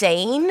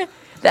insane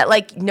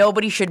that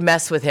nobody should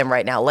mess with him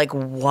right now.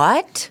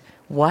 What?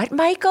 what,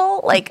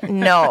 Michael? Like,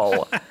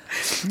 no.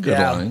 Good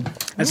line.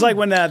 It's like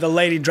when the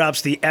lady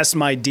drops the S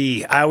my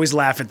D. I always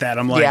laugh at that.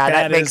 I'm like, yeah,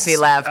 that makes me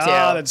laugh too.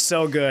 Oh, that's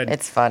so good.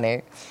 It's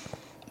funny.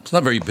 It's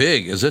not very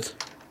big, is it?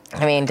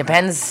 I mean,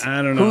 depends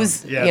I don't know.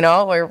 who's,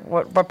 or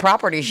what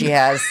property she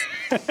has.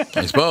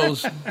 I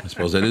suppose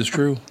that is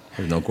true.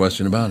 There's no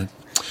question about it.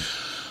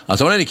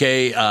 So in any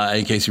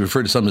case, he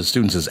referred to some of the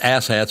students as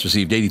asshats,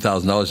 received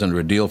 $80,000 under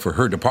a deal for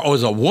her departure. Oh, it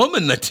was a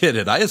woman that did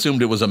it. I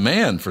assumed it was a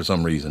man for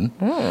some reason.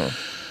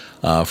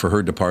 For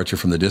her departure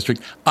from the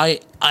district. I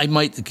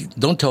might,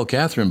 don't tell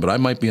Catherine, but I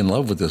might be in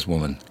love with this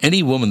woman.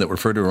 Any woman that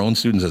referred to her own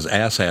students as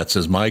asshats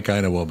is my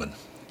kind of woman.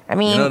 I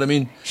mean, you know what I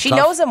mean? She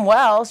knows them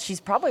well. She's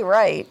probably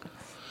right.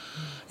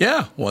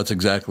 Yeah, well, that's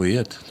exactly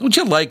it. Don't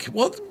you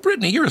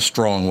Brittany, you're a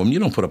strong woman. You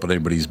don't put up with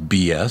anybody's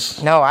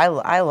BS. No,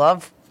 I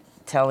love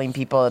telling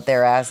people that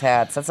they're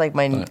asshats. That's like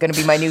going to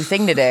be my new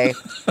thing today.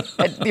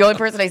 The only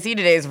person I see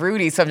today is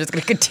Rudy, so I'm just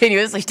going to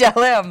continuously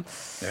tell him.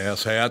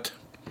 Asshat.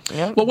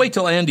 Yep. Well, wait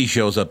till Andy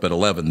shows up at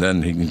 11,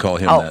 then he can call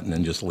him that and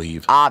then just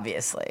leave.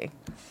 Obviously.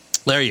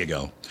 There you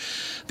go.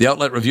 The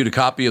outlet reviewed a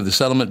copy of the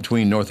settlement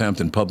between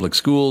Northampton Public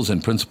Schools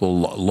and Principal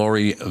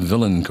Lori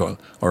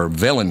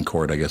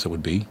Valencourt, I guess it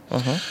would be,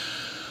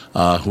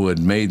 who had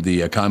made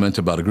the comment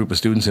about a group of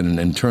students in an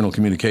internal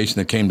communication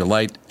that came to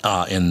light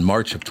in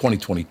March of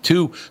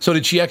 2022. So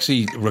did she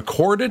actually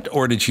record it,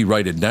 or did she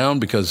write it down?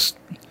 Because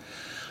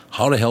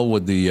how the hell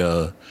would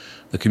the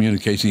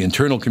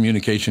internal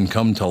communication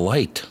come to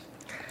light?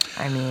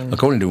 I mean,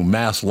 according to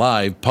Mass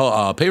Live,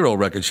 payroll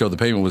records show the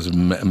payment was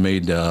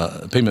made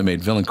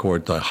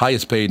Valencourt the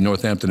highest paid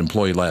Northampton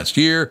employee last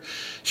year.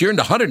 She earned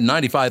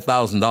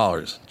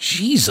 $195,000.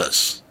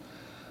 Jesus,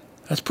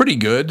 that's pretty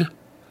good.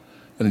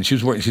 And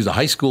she's a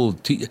high school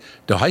teacher.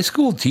 Do high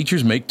school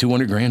teachers make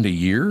 $200,000 a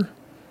year?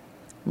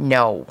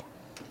 No.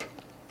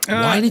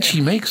 Why did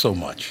she make so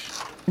much?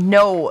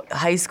 No,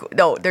 high school.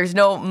 No, there's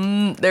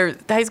no.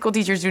 High school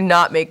teachers do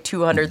not make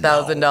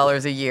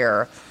 $200,000 a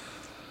year.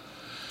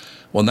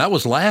 Well, and that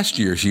was last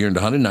year. She earned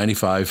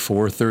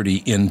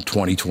 $195,430 in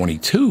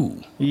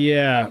 2022.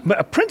 Yeah, but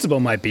a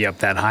principal might be up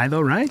that high, though,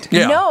 right?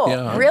 Yeah. No,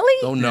 yeah.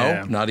 really? Oh,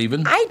 no, not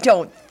even. I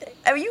don't.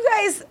 I mean, you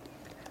guys.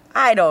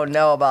 I don't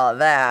know about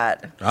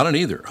that. I don't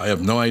either. I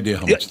have no idea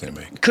how much they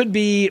make. Could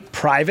be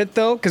private,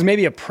 though, because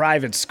maybe a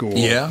private school.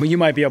 Yeah. Well, you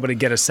might be able to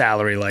get a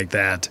salary like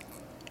that.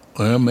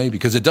 Well, maybe,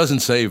 because it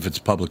doesn't say if it's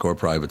public or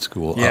private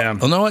school. Yeah.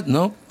 Oh, no, what?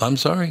 No, I'm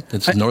sorry.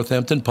 It's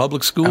Northampton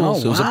Public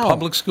Schools. Oh, It was a wow.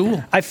 public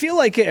school. I feel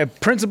like a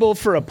principal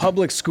for a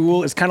public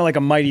school is kind of like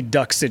a Mighty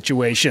Duck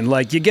situation.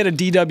 Like, you get a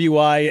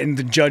DWI and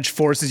the judge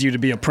forces you to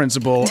be a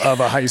principal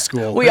of a high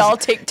school. We all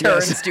take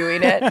turns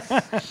doing it.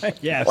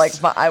 Yes. Like,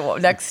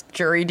 next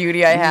jury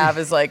duty I have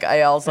is like,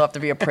 I also have to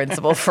be a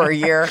principal for a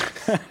year.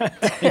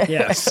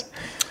 Yes.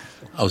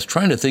 I was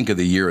trying to think of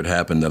the year it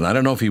happened, and I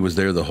don't know if he was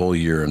there the whole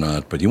year or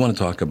not, but you want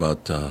to talk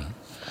about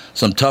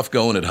some tough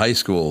going at high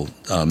school,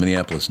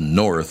 Minneapolis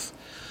North.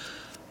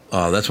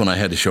 That's when I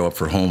had to show up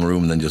for homeroom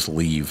and then just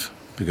leave,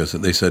 because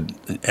they said,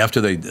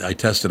 after I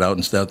tested out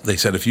and stuff, they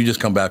said, if you just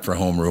come back for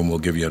homeroom, we'll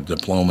give you a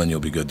diploma and you'll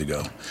be good to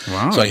go.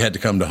 Wow. So I had to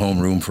come to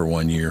homeroom for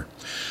 1 year.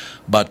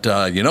 But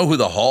you know who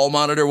the hall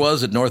monitor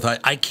was at North High?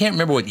 I can't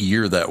remember what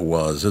year that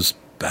was. It was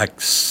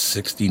back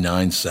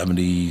 69,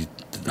 70,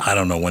 I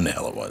don't know when the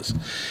hell it was.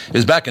 It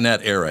was back in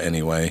that era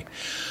anyway.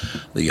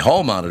 The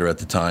hall monitor at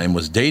the time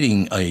was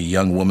dating a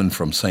young woman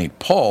from St.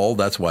 Paul.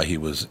 That's why he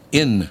was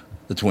in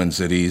the Twin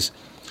Cities.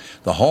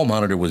 The hall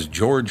monitor was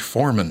George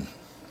Foreman.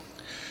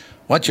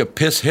 Why don't you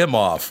piss him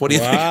off? What do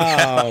you think?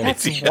 Wow.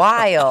 That's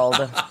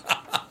wild.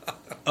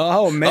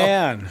 Oh,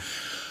 man.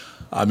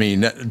 I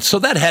mean, so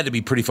that had to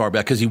be pretty far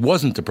back, because he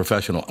wasn't a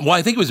professional. Well,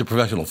 I think he was a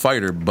professional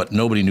fighter, but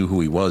nobody knew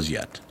who he was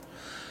yet.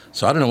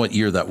 So I don't know what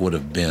year that would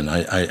have been.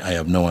 I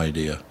have no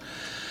idea.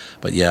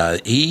 But yeah,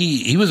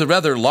 he was a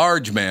rather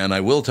large man, I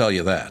will tell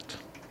you that.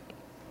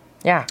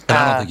 Yeah. And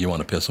I don't think you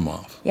want to piss him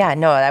off. Yeah,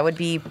 no, I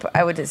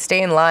would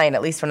stay in line,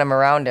 at least when I'm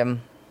around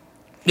him.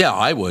 Yeah,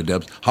 I would.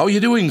 How are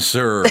you doing,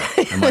 sir?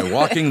 Am I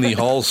walking the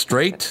hall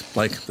straight,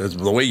 like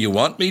the way you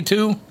want me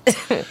to?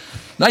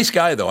 Nice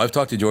guy, though. I've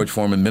talked to George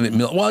Foreman.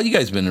 Well, you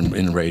guys have been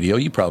in radio.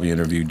 You probably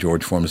interviewed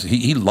George Foreman.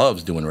 He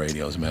loves doing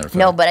radio, as a matter of fact.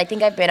 No, but I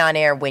think I've been on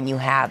air when you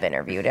have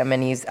interviewed him,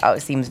 and he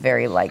seems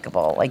very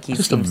likable. Like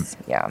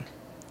yeah.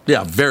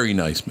 Yeah, very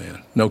nice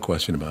man. No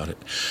question about it.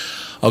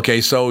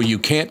 Okay, so you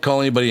can't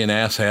call anybody an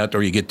asshat,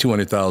 or you get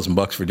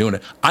 $200,000 for doing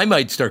it. I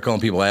might start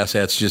calling people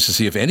asshats just to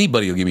see if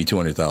anybody will give me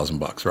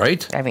 $200,000,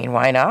 right? I mean,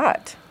 why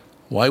not?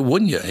 Why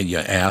wouldn't you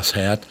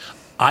asshat?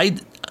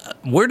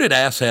 Where did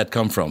asshat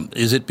come from?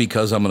 Is it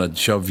because I'm going to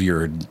shove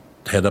your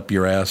head up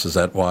your ass? Is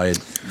that why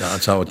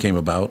that's how it came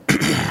about?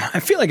 I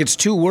feel like it's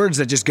two words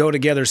that just go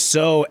together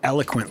so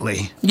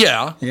eloquently.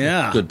 Yeah.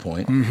 Yeah. Good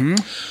point. Mm-hmm.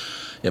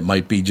 It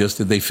might be just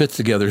that they fit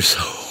together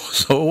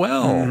so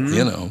well,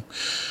 you know.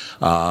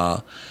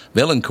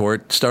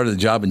 Valencourt started the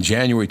job in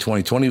January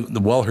 2020.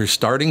 Well, her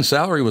starting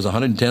salary was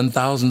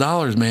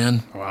 $110,000,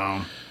 man.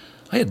 Wow.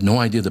 I had no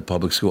idea that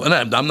public school, and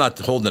I'm not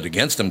holding it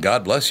against them.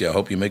 God bless you. I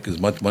hope you make as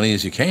much money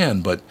as you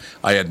can. But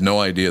I had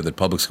no idea that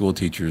public school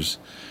teachers,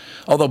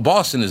 although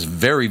Boston is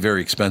very,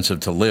 very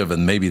expensive to live,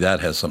 and maybe that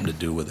has something to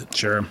do with it.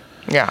 Sure.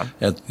 Yeah.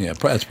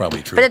 That's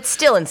probably true. But it's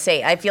still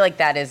insane. I feel like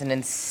that is an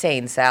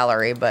insane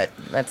salary, but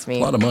that's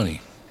me. A lot of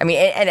money. I mean,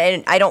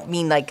 and I don't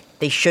mean like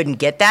they shouldn't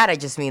get that. I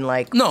just mean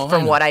like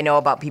from what I know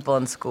about people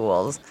in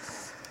schools.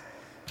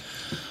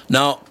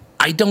 Now,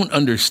 I don't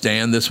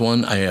understand this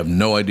one. I have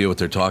no idea what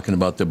they're talking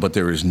about there, but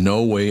there is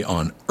no way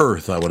on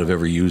earth I would have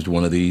ever used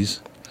one of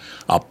these.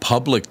 A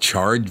public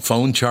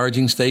phone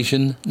charging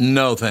station?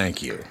 No,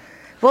 thank you.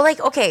 Well,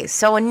 like, okay,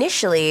 so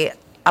initially,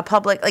 a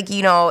public, like,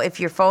 if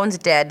your phone's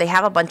dead, they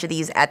have a bunch of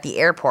these at the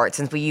airport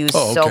since we use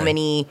so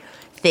many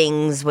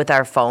things with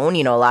our phone.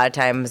 A lot of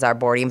times our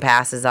boarding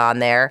pass is on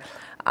there.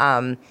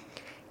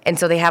 And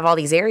so they have all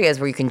these areas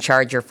where you can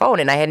charge your phone,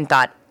 and I hadn't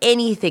thought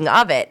anything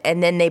of it.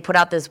 And then they put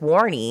out this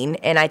warning,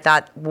 and I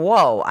thought,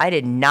 whoa, I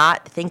did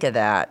not think of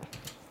that.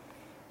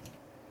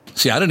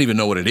 See, I don't even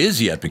know what it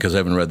is yet because I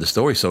haven't read the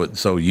story.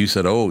 So you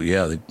said, oh,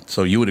 yeah,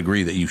 so you would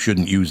agree that you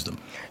shouldn't use them.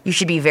 You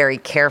should be very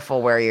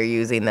careful where you're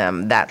using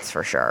them, that's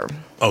for sure.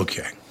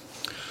 Okay.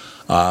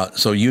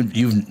 So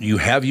you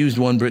have used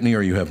one, Brittany,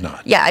 or you have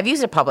not? Yeah, I've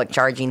used a public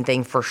charging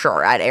thing for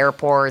sure at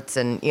airports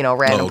and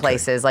random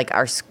places like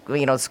our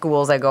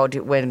schools I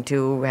went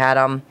to had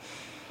them.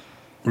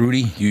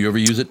 Rudy, you ever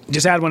use it?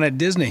 Just had one at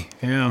Disney.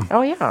 Yeah.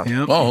 Oh yeah.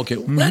 Yep. Oh okay.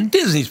 Mm-hmm.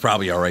 Disney's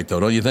probably all right though,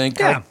 don't you think?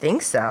 Yeah, I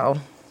think so.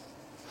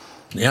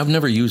 Yeah, I've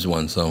never used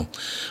one, so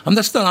I'm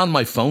just not on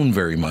my phone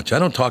very much. I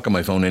don't talk on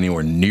my phone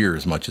anywhere near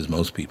as much as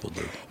most people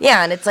do.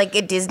 Yeah, and it's like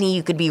at Disney,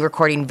 you could be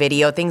recording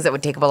video, things that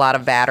would take up a lot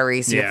of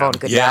battery, so your phone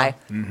could die.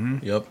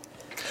 Mm-hmm. Yep.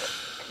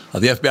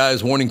 The FBI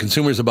is warning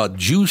consumers about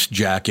juice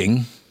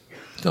jacking.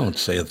 Don't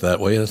say it that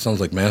way. That sounds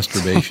like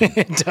masturbation.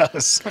 It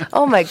does.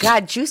 Oh, my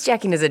God. Juice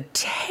jacking is a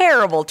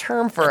terrible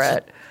term for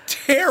it.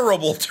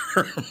 Terrible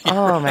term.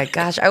 Oh, my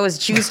gosh. I was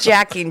juice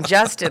jacking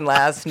Justin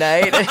last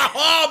night.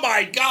 Oh,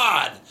 my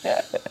God.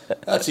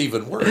 That's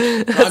even worse.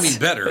 I mean,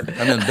 better.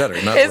 I meant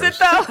better, not Is worse. it,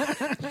 though?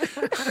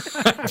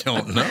 I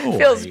don't know.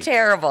 Feels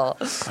terrible.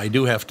 I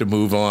do have to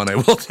move on. I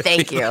will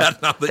Thank you.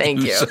 That now that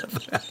Thank you. said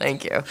that.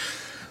 Thank you.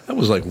 I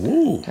was like,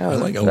 whoa.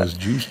 I was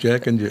juice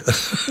jacking.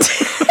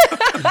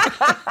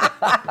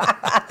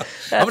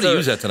 I'm going to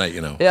use that tonight,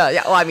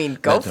 Yeah. Well, I mean,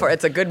 go for it.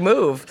 It's a good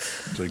move.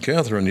 So,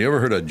 Catherine, you ever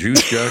heard of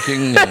juice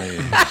jacking?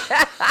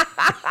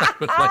 I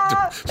would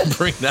like to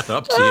bring that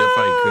up, see if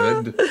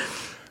I could.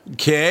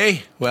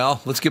 Okay.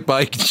 Well, let's get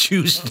by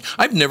juice.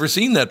 I've never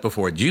seen that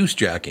before, juice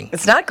jacking.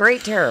 It's not a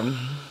great term.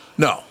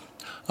 No.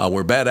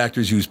 Where bad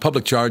actors use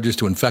public charges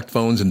to infect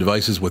phones and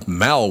devices with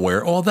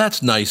malware. Oh,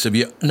 that's nice of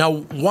you. Now,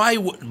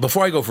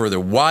 before I go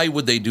further, why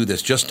would they do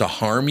this? Just to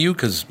harm you?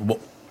 Because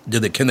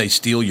can they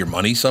steal your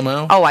money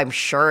somehow? Oh, I'm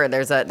sure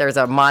there's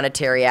a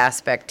monetary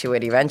aspect to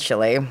it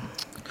eventually.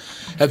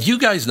 Have you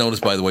guys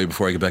noticed, by the way,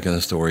 before I get back in the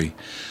story,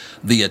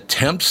 the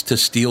attempts to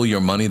steal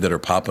your money that are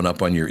popping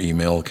up on your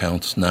email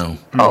accounts now?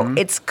 Oh,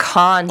 it's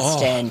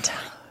constant.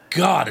 Oh,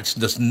 God, it's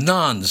just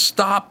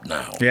nonstop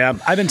now. Yeah,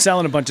 I've been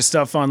selling a bunch of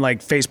stuff on like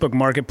Facebook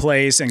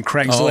Marketplace and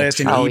Craigslist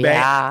and eBay.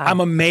 Yeah.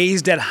 I'm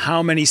amazed at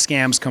how many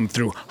scams come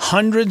through.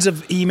 Hundreds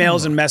of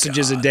emails and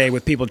messages a day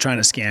with people trying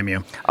to scam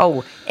you.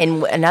 Oh,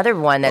 and another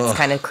one that's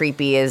kind of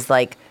creepy is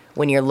like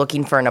when you're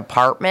looking for an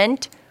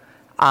apartment.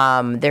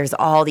 There's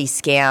all these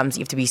scams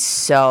you have to be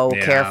so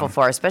careful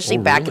for, especially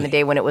back in the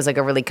day when it was like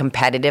a really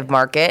competitive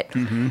market.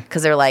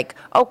 Because they're like,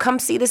 oh, come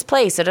see this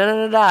place,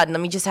 and let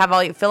me just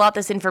fill out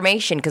this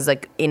information. Because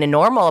like in a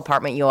normal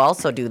apartment, you'll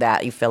also do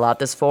that. You fill out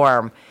this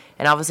form,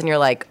 and all of a sudden you're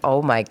like,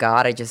 oh my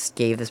God, I just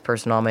gave this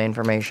person all my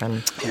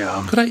information.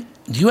 Yeah.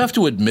 Do you have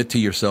to admit to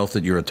yourself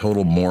that you're a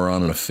total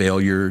moron and a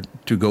failure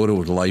to go to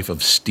a life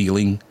of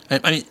stealing?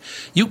 I mean,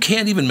 you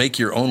can't even make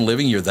your own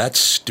living. You're that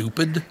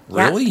stupid?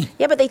 Really?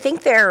 Yeah, but they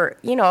think they're,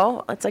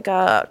 it's like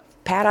a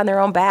pat on their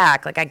own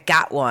back. Like, I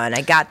got one.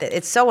 I got that.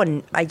 It's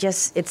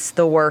it's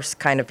the worst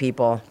kind of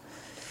people.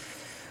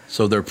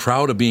 So they're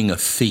proud of being a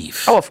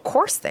thief. Oh, of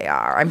course they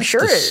are. I'm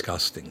sure.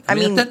 Disgusting. I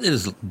mean, that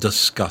is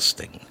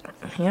disgusting.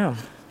 Yeah.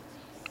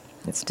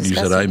 It's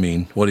disgusting. You said, I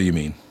mean. What do you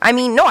mean? I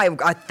mean, no, I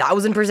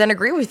 1,000%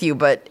 agree with you,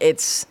 but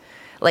it's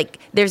like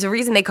there's a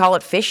reason they call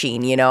it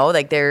phishing,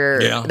 Like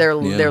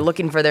they're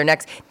looking for their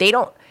next. They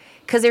don't,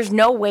 because there's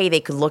no way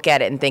they could look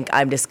at it and think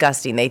I'm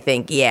disgusting. They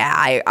think,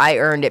 I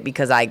earned it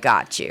because I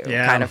got you,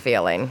 kind of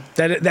feeling.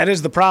 That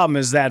is the problem,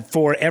 is that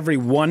for every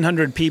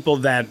 100 people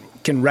that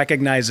can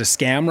recognize a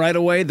scam right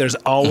away, there's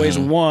always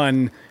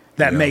one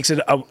that makes it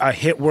a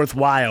hit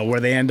worthwhile, where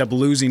they end up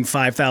losing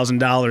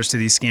 $5,000 to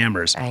these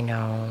scammers. I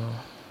know.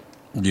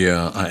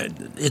 Yeah,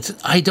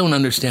 I don't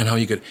understand how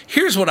you could.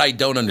 Here's what I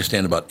don't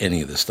understand about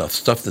any of this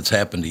stuff that's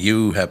happened to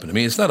you, happened to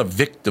me. It's not a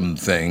victim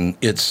thing.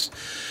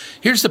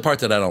 Here's the part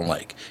that I don't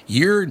like.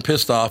 You're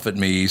pissed off at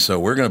me, so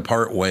we're going to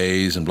part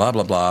ways and blah,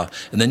 blah, blah,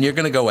 and then you're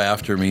going to go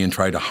after me and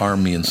try to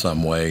harm me in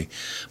some way.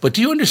 But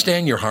do you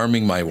understand you're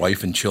harming my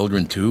wife and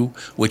children too,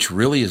 which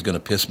really is going to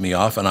piss me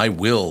off, and I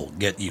will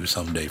get you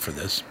someday for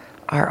this.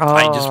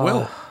 I just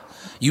will.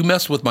 You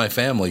mess with my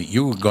family,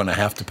 you're going to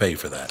have to pay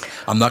for that.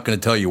 I'm not going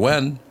to tell you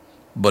when,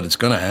 but it's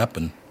going to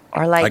happen.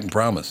 Or like, I can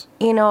promise.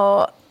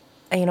 You're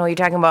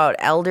talking about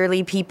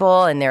elderly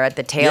people and they're at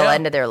the tail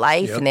end of their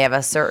life and they have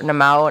a certain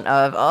amount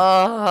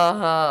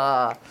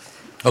of,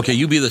 Okay,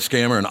 you be the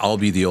scammer and I'll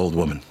be the old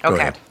woman. Go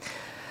ahead.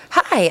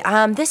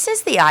 Hi, this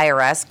is the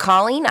IRS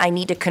calling. I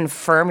need to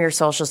confirm your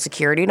Social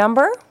Security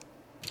number.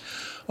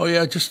 Oh,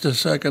 yeah, just a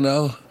second.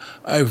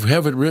 I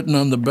have it written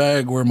on the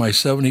bag where my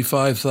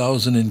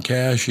 $75,000 in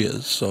cash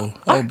is, so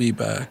I'll be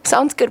back.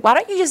 Sounds good. Why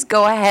don't you just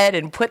go ahead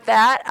and put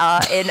that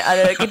in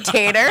a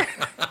container?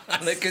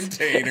 In a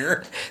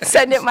container.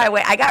 Send it my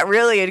way. I got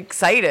really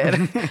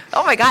excited.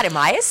 Oh, my God, am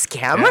I a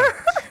scammer? Yeah.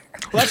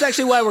 Well, that's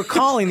actually why we're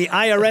calling. The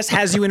IRS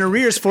has you in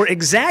arrears for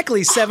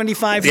exactly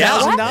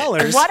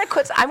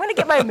 $75,000. I'm going to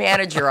get my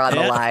manager on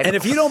the line. And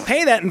if you don't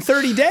pay that in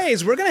 30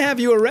 days, we're going to have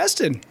you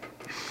arrested.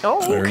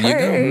 Oh, there you go.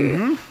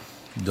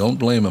 Mm-hmm. Don't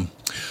blame him.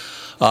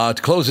 To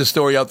close this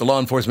story out, the law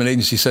enforcement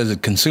agency says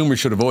that consumers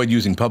should avoid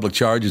using public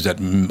charges at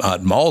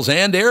malls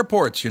and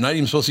airports. You're not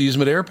even supposed to use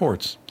them at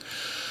airports.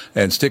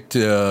 And stick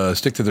to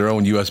their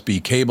own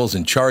USB cables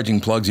and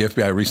charging plugs. The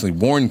FBI recently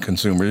warned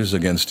consumers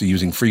against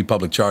using free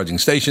public charging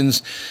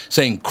stations,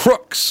 saying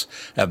crooks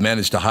have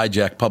managed to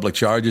hijack public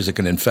chargers that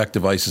can infect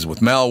devices with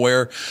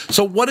malware.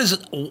 So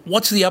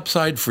what's the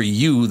upside for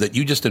you that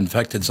you just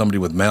infected somebody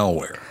with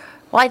malware?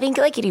 Well, I think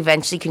it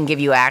eventually can give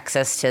you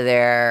access to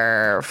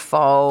their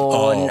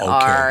phone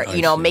or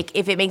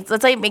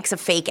let's say it makes a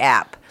fake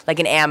app, like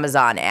an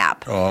Amazon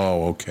app.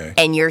 Oh, okay.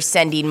 And you're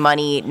sending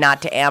money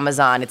not to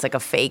Amazon, it's like a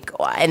fake,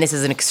 and this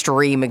is an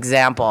extreme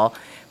example,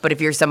 but if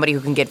you're somebody who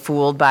can get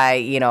fooled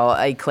by,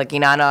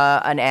 clicking on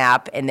an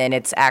app and then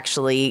it's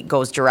actually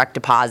goes direct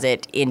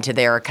deposit into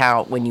their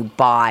account when you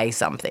buy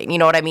something. You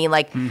know what I mean?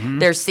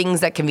 There's things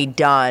that can be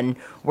done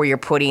where you're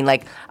putting a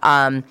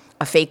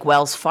fake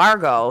Wells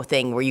Fargo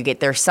thing where you get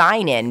their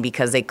sign in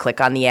because they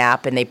click on the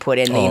app and they put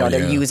in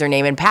their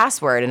username and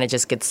password and it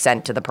just gets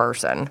sent to the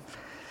person.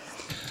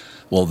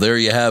 Well, there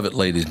you have it,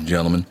 ladies and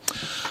gentlemen.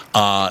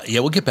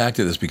 We'll get back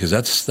to this because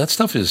that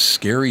stuff is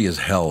scary as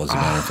hell, as a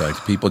matter of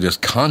fact. People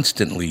just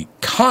constantly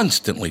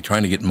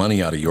trying to get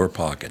money out of your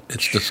pocket.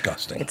 It's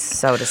disgusting. It's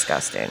so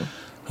disgusting.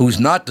 Who's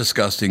not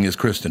disgusting is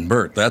Kristyn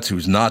Burtt. That's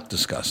who's not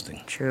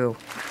disgusting. True.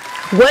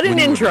 What an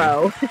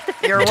intro.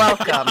 You're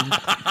welcome.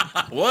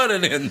 What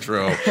an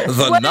intro.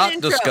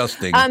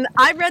 Disgusting.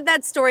 I read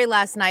that story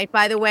last night,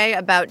 by the way,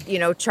 about,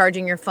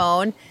 charging your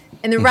phone.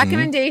 And the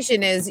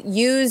recommendation is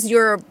use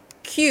your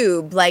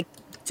cube,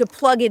 to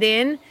plug it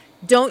in.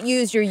 Don't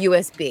use your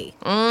USB.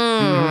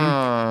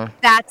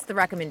 That's the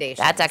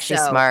recommendation. That's actually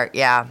smart,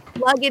 yeah.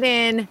 Plug it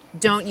in.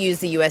 Don't use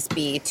the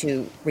USB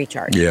to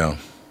recharge. Yeah.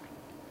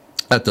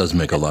 That does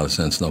make a lot of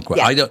sense, no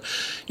question. Yeah.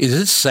 Is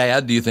it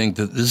sad, do you think,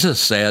 that this is a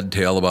sad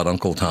tale about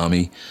Uncle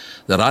Tommy,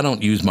 that I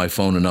don't use my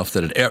phone enough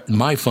that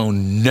my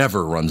phone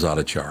never runs out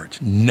of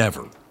charge?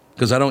 Never.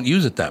 Because I don't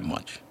use it that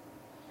much.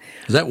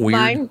 Is that weird?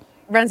 Mine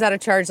runs out of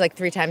charge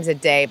 3 times a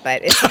day,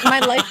 but it's my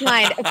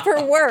lifeline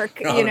for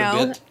work,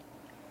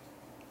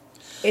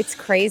 It's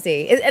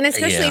crazy. And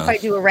especially if I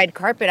do a red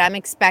carpet, I'm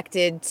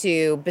expected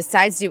to,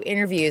 besides do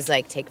interviews,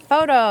 take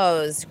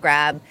photos,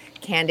 grab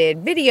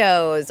candid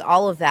videos,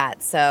 all of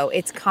that. So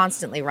it's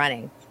constantly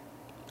running.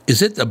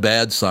 Is it a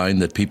bad sign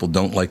that people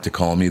don't like to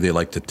call me? They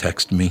like to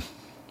text me?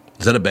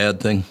 Is that a bad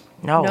thing?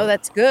 No. No,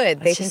 that's good.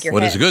 They think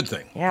you're it's a good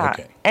thing. Yeah.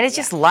 Okay. And it's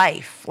just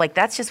life.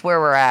 That's just where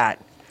we're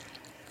at.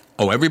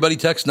 Oh, everybody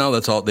texts now?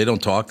 That's all? They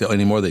don't talk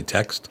anymore? They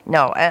text?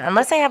 No.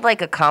 Unless I have,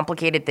 a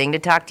complicated thing to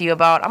talk to you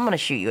about, I'm going to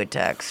shoot you a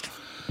text.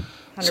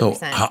 100%.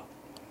 So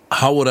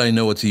how would I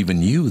know it's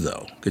even you,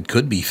 though? It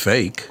could be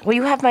fake. Well,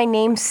 you have my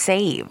name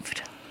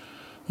saved.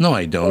 No,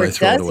 I don't. Or I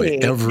throw it away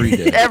every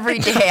day. Every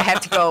day I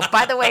have to go,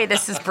 by the way,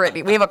 this is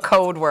Brittany. We have a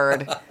code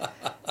word.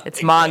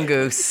 It's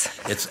mongoose.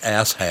 It's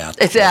asshat.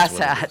 It's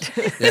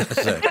asshat.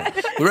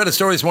 Exactly. We read a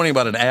story this morning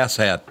about an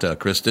asshat,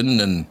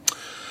 Kristyn, and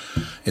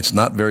it's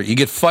not very... You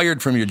get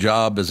fired from your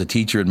job as a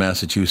teacher in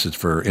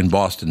Massachusetts in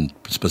Boston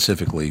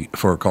specifically,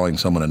 for calling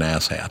someone an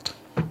asshat.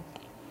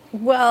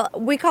 Well,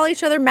 we call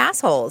each other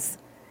massholes.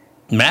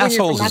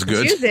 Massholes is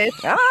good.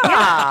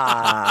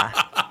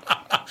 Ah.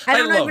 I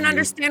don't even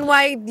understand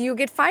why you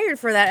get fired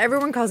for that.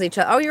 Everyone calls each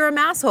other, oh, you're a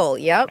masshole.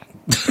 Yep.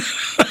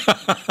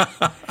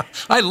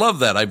 I love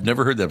that. I've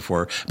never heard that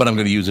before, but I'm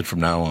going to use it from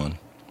now on.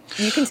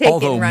 You can take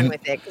it and run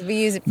with it, because we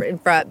use it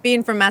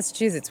being from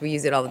Massachusetts, we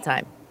use it all the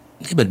time.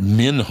 Yeah, but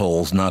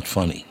minhole's not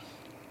funny.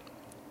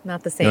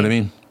 Not the same. You know what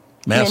I mean?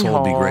 Masshole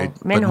would be great.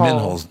 Minhole. But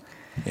minhole's...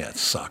 Yeah, it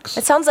sucks.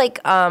 It sounds like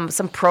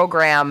some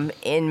program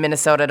in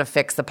Minnesota to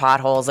fix the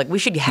potholes. We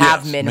should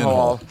have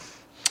Minhole.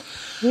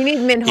 We need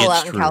Minhole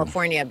out in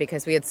California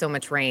because we had so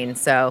much rain.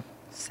 So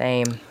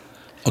same.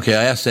 Okay,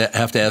 I have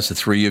to ask the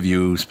three of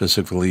you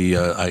specifically.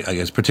 I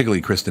guess particularly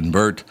Kristyn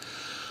Burtt.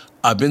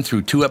 I've been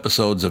through 2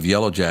 episodes of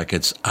Yellow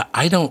Jackets.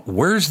 I don't.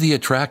 Where's the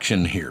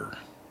attraction here?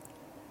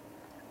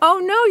 Oh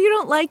no, you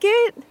don't like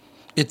it?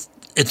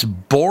 It's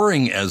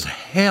boring as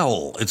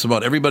hell. It's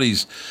about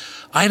everybody's.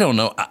 I don't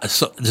know.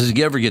 So, does it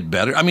ever get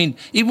better? I mean,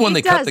 even when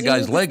they cut the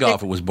guy's leg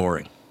off, it was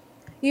boring.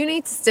 You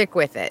need to stick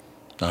with it.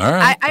 All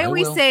right. I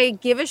always say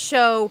give a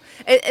show,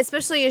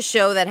 especially a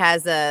show that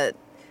has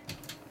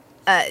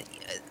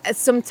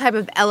some type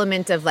of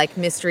element of like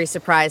mystery,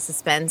 surprise,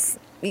 suspense.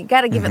 You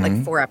got to give it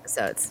like 4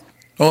 episodes.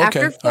 Oh,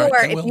 okay. After 4,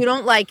 if you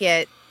don't like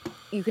it,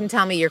 you can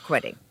tell me you're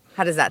quitting.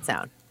 How does that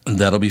sound?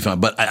 That'll be fun.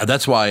 But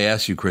that's why I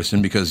asked you,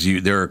 Kristyn, because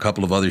there are a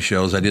couple of other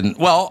shows I didn't.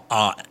 Well,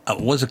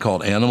 what's it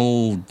called?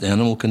 Animal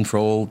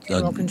Control.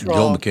 Animal Control.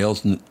 Joel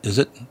McHale's. Is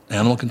it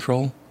Animal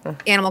Control?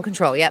 Animal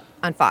Control. Yep,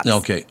 on Fox.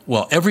 Okay.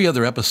 Well, every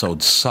other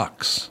episode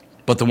sucks,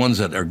 but the ones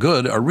that are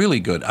good are really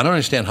good. I don't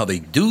understand how they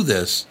do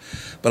this,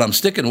 but I'm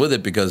sticking with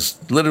it because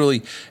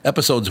literally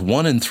episodes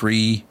 1 and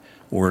 3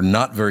 were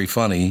not very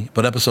funny,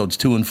 but episodes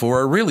 2 and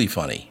 4 are really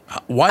funny.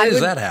 Why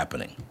is that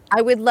happening?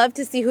 I would love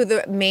to see who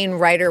the main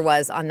writer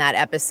was on that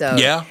episode.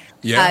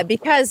 Yeah.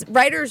 Because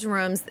writers'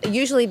 rooms,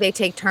 usually they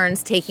take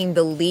turns taking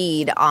the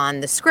lead on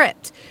the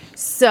script.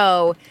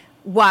 So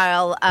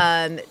while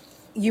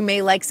you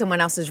may like someone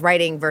else's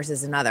writing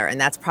versus another, and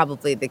that's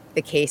probably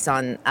the case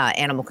on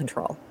Animal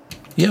Control.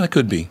 Yeah, it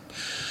could be.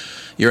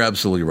 You're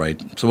absolutely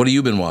right. So what have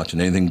you been watching?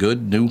 Anything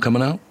good, new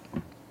coming out?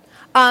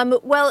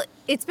 Well,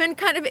 it's been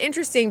kind of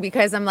interesting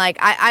because I'm like,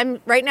 I'm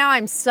right now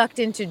I'm sucked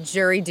into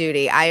jury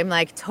duty. I am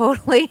like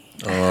totally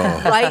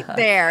right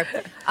there.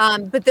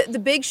 But the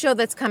big show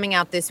that's coming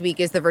out this week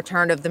is the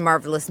return of the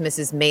marvelous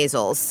Mrs.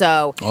 Maisel.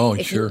 So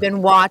if you've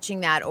been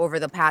watching that over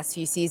the past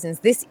few seasons,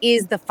 this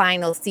is the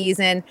final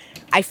season.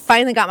 I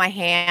finally got my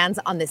hands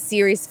on the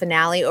series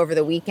finale over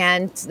the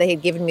weekend. They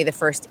had given me the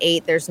first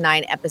 8. There's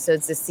 9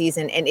 episodes this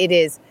season, and it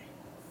is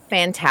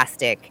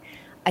fantastic.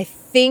 I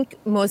think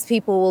most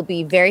people will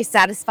be very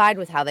satisfied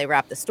with how they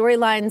wrap the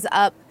storylines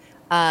up.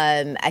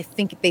 I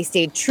think they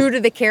stayed true to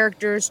the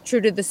characters,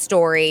 true to the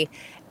story.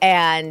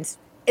 And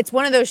it's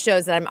one of those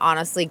shows that I'm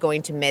honestly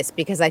going to miss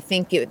because I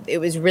think it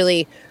was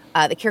really,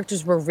 the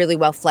characters were really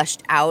well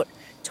fleshed out.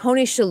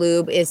 Tony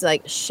Shalhoub is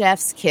like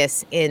chef's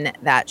kiss in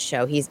that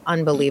show. He's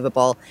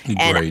unbelievable.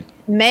 Great.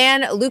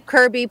 Man, Luke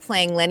Kirby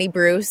playing Lenny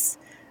Bruce.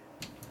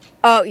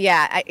 Oh,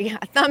 yeah.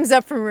 Thumbs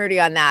up from Rudy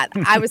on that.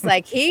 I was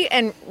like, he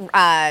and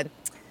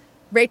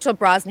Rachel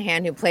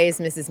Brosnahan, who plays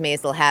Mrs.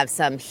 Maisel, have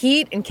some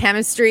heat and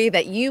chemistry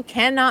that you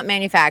cannot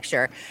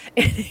manufacture.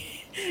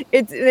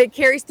 It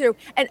carries through.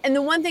 And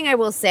the one thing I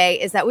will say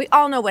is that we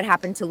all know what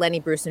happened to Lenny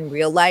Bruce in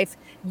real life.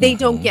 They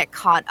don't get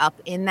caught up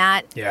in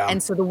that. Yeah.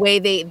 And so the way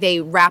they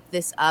wrap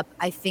this up,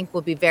 I think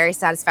will be very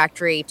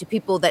satisfactory to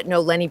people that know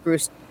Lenny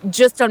Bruce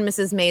just on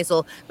Mrs.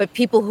 Maisel, but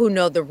people who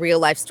know the real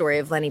life story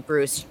of Lenny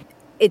Bruce.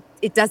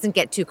 It doesn't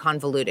get too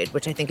convoluted,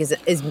 which I think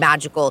is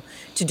magical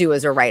to do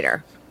as a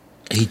writer.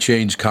 He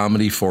changed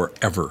comedy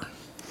forever.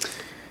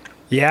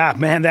 Yeah,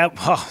 man,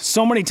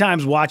 so many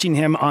times watching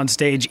him on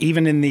stage,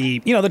 even in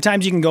the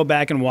times you can go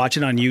back and watch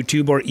it on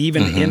YouTube or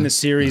even in the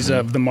series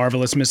of The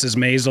Marvelous Mrs.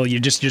 Maisel,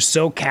 you're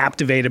so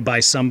captivated by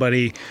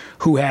somebody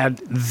who had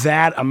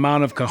that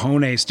amount of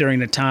cojones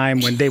during a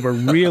time when they were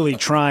really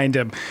trying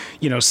to,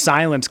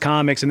 silence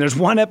comics. And there's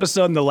one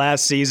episode in the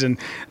last season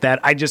that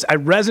it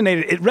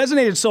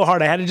resonated so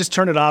hard I had to just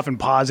turn it off and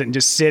pause it and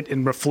just sit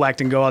and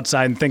reflect and go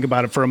outside and think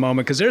about it for a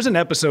moment. Because there's an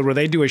episode where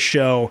they do a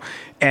show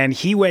and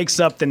he wakes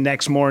up the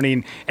next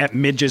morning at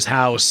Midge's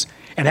house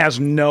and has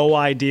no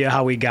idea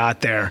how he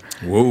got there.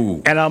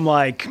 Whoa. And I'm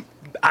like,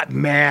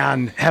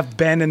 man, have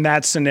been in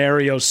that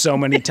scenario so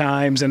many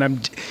times.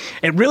 And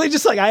it really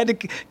just like I had to,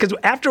 because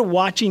after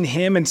watching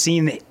him and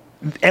seeing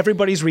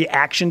everybody's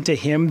reaction to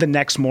him the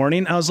next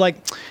morning, I was like,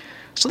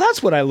 so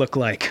that's what I look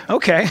like.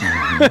 Okay.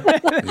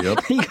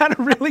 Yep. You got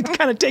to really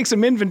kind of take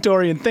some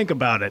inventory and think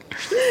about it.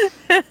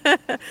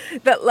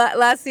 That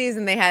last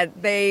season they had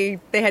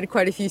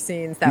quite a few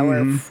scenes that were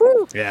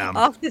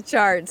off the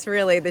charts,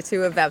 really, the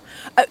two of them.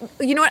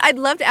 You know what? I'd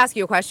love to ask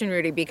you a question,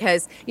 Rudy,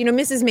 because,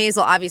 Mrs.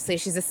 Maisel, obviously,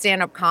 she's a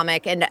stand-up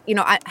comic, and,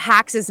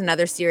 Hacks is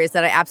another series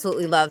that I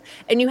absolutely love.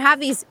 And you have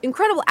these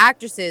incredible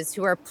actresses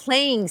who are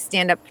playing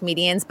stand-up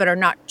comedians but are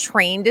not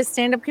trained as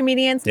stand-up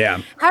comedians.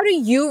 Yeah. How do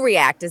you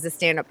react as a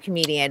stand-up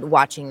comedian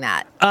watching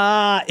that?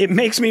 It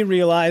makes me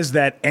realize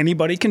that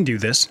anybody can do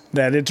this,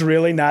 that it's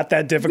really not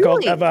that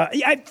difficult.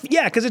 Really?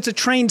 Yeah, because it's a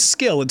trained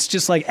skill. It's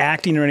just like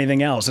acting or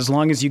anything else. As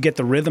long as you get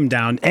the rhythm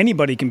down,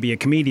 anybody can be a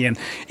comedian.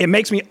 It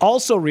makes me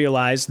also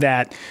realize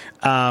that,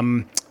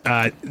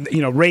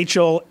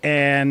 Rachel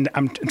and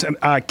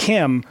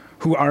Kim,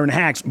 who are in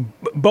Hacks,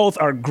 both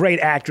are great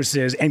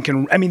actresses and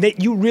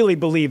you really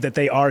believe that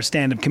they are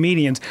stand-up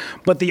comedians.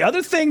 But the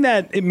other thing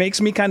that it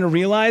makes me kind of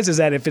realize is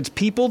that if it's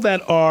people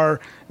that are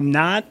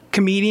not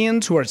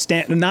comedians, who are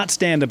not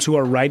stand-ups, who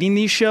are writing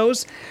these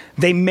shows,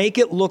 they make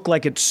it look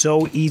like it's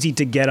so easy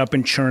to get up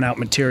and churn out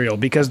material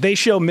because they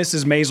show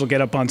Mrs. Maisel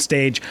get up on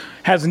stage,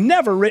 has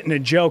never written a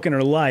joke in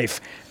her life,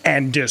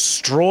 and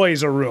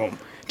destroys a room.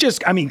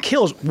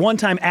 Kills one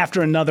time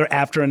after another.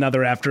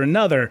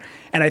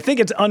 And I think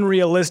it's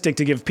unrealistic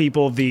to give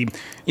people the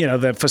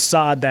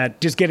facade that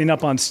just getting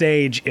up on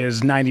stage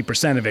is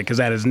 90% of it, because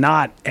that is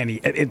not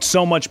it's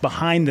so much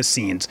behind the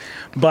scenes.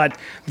 But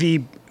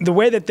the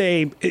way that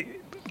they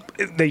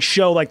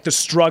show like the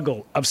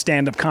struggle of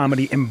stand-up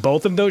comedy in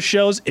both of those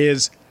shows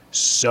is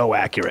so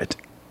accurate.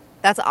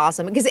 That's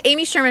awesome. Because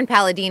Amy Sherman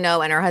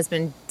Palladino and her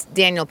husband,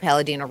 Daniel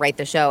Palladino, write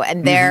the show.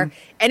 And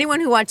anyone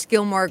who watched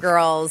Gilmore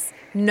Girls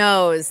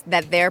knows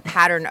that their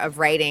pattern of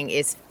writing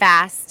is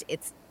fast.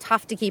 It's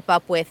tough to keep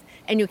up with.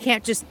 And you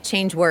can't just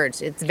change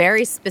words. It's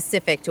very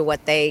specific to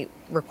what they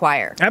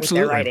require with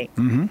their writing.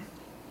 Mm-hmm.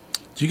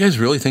 Do you guys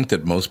really think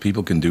that most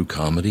people can do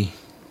comedy?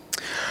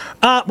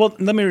 Well,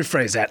 let me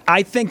rephrase that.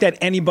 I think that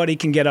anybody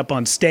can get up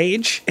on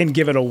stage and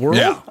give it a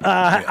whirl.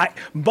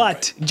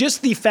 But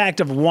just the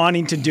fact of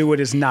wanting to do it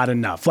is not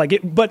enough.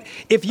 But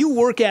if you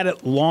work at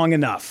it long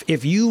enough,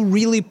 if you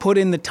really put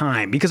in the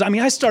time, because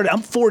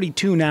I'm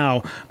 42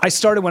 now. I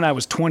started when I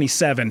was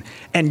 27,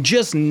 and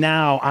just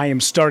now I am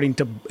starting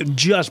to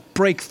just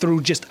break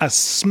through just a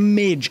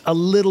smidge, a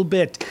little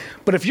bit.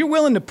 But if you're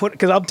willing to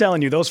because I'm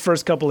telling you, those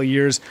first couple of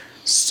years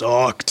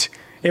sucked.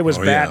 It was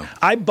bad. Yeah.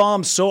 I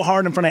bombed so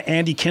hard in front of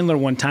Andy Kindler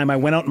one time, I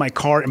went out in my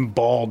car and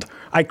bawled.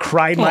 I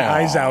cried my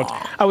eyes out.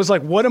 I was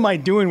like, what am I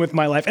doing with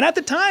my life? And at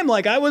the time,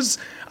 I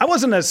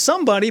wasn't a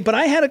somebody, but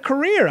I had a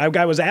career.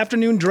 I was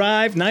Afternoon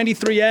Drive,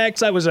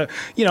 93X. I was a,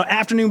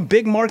 afternoon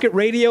big market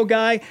radio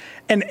guy.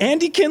 And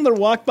Andy Kindler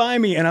walked by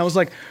me, and I was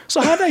like,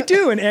 so how'd I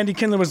do? And Andy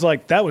Kindler was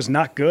like, that was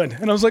not good.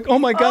 And I was like, oh,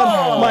 my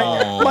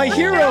God,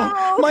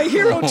 my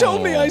hero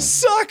told me I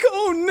suck.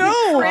 Oh,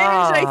 no.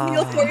 Cringe, I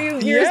feel for you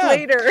years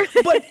later.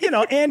 But,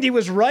 Andy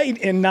was right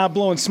in not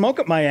blowing smoke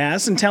up my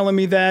ass and telling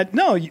me that,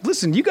 no,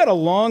 listen, you got a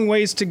long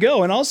ways to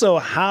go. And also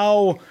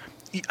how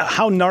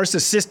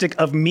narcissistic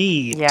of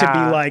me to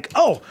be like,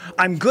 oh,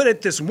 I'm good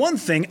at this one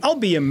thing. I'll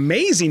be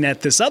amazing at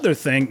this other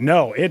thing.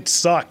 No, it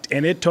sucked.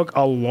 And it took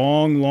a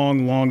long,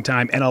 long, long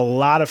time and a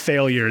lot of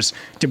failures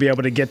to be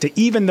able to get to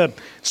even the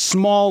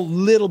small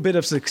little bit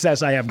of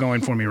success I have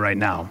going for me right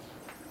now.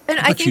 And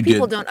I think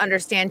people don't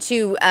understand,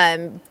 too,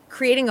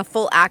 creating a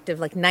full act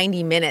of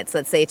 90 minutes,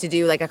 let's say, to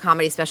do a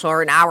comedy special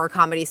or an hour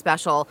comedy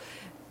special,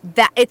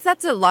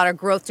 that's a lot of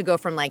growth to go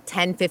from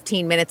 10,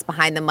 15 minutes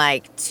behind the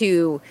mic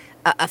to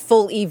a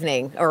full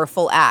evening or a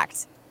full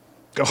act.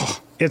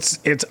 Oh,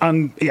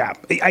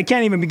 I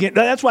can't even begin.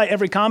 That's why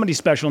every comedy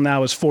special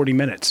now is 40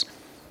 minutes.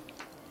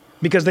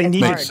 Because they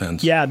need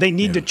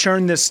to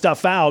churn this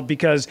stuff out,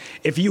 because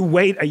if you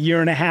wait a year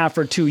and a half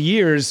or 2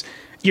 years,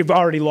 you've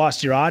already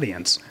lost your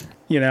audience.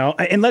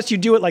 Unless you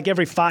do it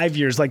every 5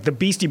 years, like the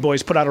Beastie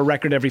Boys put out a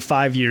record every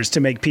 5 years to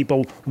make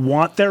people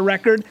want their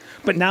record.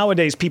 But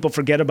nowadays, people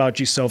forget about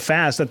you so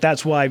fast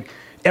that's why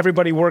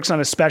everybody works on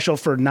a special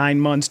for 9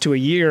 months to a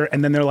year.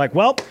 And then they're like,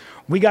 well,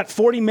 we got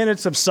 40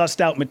 minutes of sussed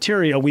out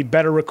material. We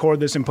better record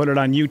this and put it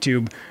on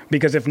YouTube,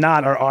 because if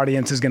not, our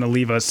audience is going to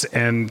leave us.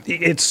 And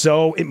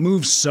it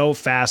moves so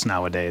fast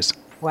nowadays.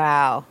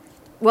 Wow.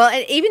 Well,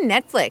 and even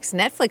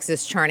Netflix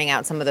is churning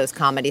out some of those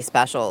comedy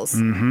specials.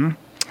 Mm-hmm.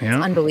 Yeah.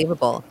 It's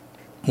unbelievable.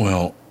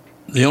 Well,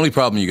 the only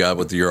problem you got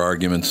with your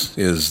arguments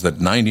is that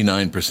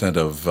 99%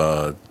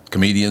 of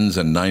comedians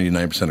and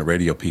 99% of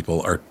radio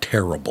people are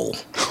terrible.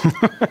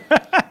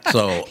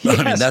 So,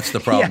 yes. That's the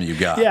problem you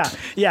got.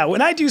 Yeah.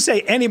 When I do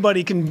say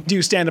anybody can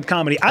do stand-up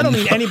comedy, I don't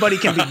mean anybody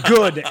can be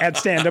good at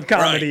stand-up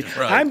comedy.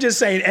 Right. I'm just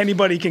saying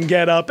anybody can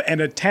get up and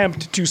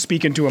attempt to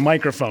speak into a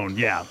microphone.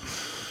 Yeah.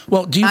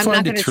 Well, do you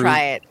find it true? I'm not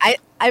going to try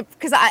it.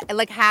 Because I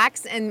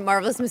Hacks and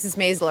Marvelous Mrs.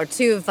 Maisel are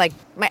two of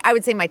I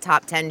would say my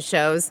top 10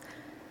 shows.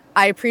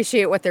 I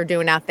appreciate what they're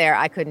doing out there.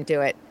 I couldn't do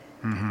it.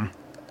 Mm-hmm.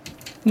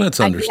 That's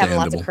understandable. I'd be having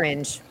lots of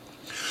cringe.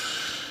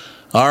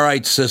 All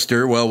right,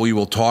 sister. Well, we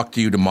will talk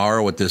to you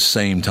tomorrow at this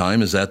same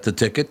time. Is that the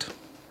ticket?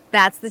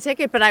 That's the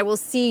ticket, but I will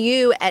see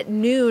you at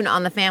noon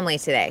on The Family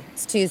today.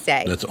 It's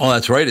Tuesday.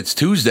 That's right. It's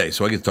Tuesday,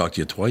 so I get to talk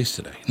to you twice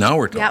today. Now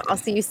we're talking. Yeah, I'll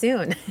see you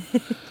soon.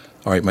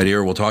 All right, my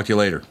dear. We'll talk to you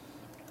later.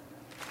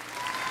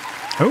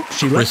 Oh,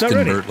 she left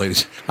already. Kristyn Burtt,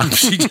 ladies.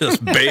 She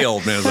just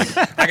bailed, man. I was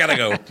like, I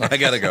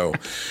gotta go.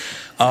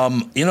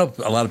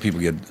 A lot of people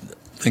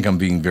think I'm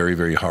being very,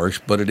 very harsh,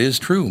 but it is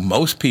true.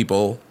 Most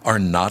people are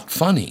not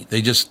funny.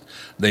 They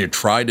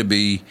try to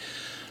be,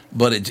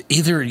 but it's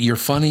either you're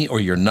funny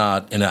or you're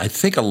not. And I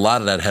think a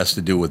lot of that has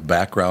to do with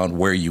background,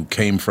 where you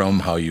came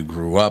from, how you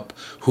grew up,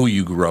 who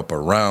you grew up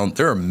around.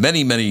 There are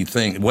many, many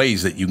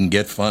ways that you can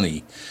get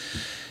funny.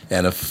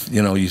 And if,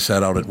 you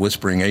sat out at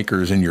Whispering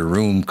Acres in your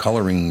room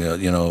coloring,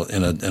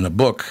 in a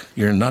book,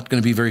 you're not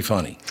going to be very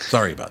funny.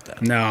 Sorry about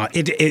that. No,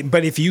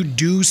 but if you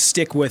do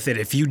stick with it,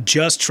 if you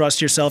just trust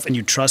yourself and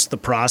you trust the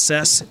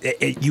process,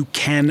 you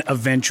can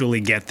eventually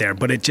get there.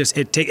 But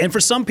and for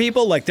some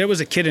people, there was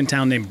a kid in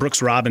town named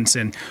Brooks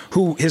Robinson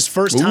who his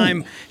first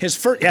time,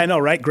 I know,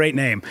 right? Great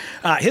name.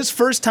 His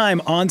first time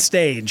on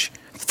stage,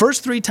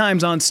 first 3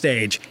 times on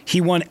stage,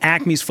 he won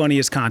Acme's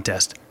Funniest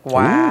Contest.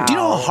 Wow. Do you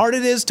know how hard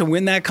it is to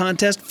win that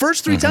contest?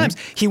 First 3 times,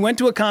 he went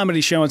to a comedy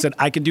show and said,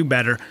 I could do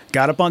better.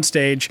 Got up on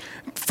stage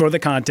for the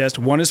contest,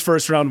 won his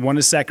first round, won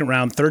his second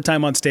round, third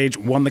time on stage,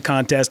 won the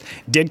contest,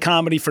 did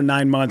comedy for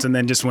 9 months, and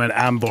then just went,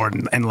 I'm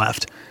bored, and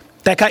left.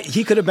 That guy,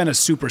 he could have been a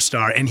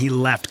superstar, and he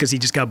left because he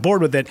just got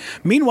bored with it.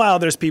 Meanwhile,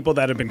 there's people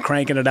that have been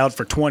cranking it out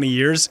for 20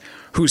 years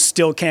who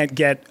still can't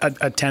get a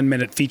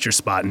 10-minute feature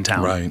spot in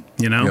town. Right.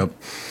 You know?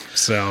 Yep.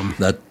 So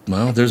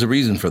there's a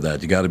reason for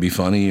that. You got to be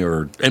funny,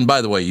 and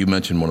by the way, you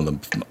mentioned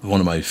one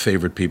of my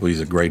favorite people. He's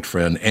a great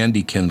friend.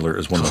 Andy Kindler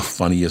is one of the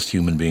funniest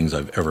human beings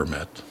I've ever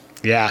met.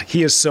 Yeah,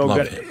 he is so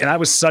good. And I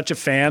was such a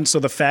fan. So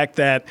the fact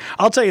that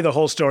I'll tell you the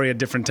whole story at a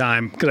different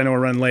time because I know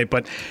we're running late.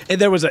 But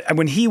there was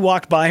when he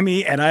walked by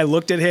me and I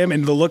looked at him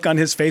and the look on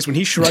his face when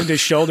he shrugged his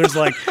shoulders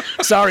like,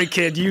 "Sorry,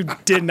 kid, you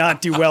did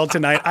not do well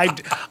tonight."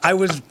 I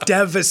was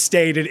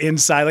devastated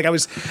inside. Like I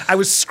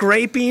was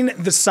scraping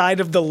the side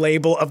of the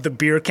label of the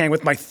beer can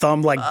with my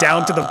thumb like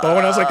down to the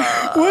bone. I was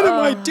like, "What am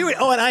I doing?"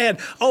 Oh, and I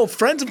had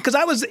friends because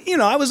I was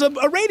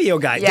a radio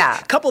guy. Yeah.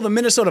 A couple of the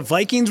Minnesota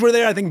Vikings were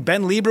there. I think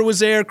Ben Lieber was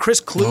there.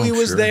 Chris Cluey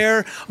was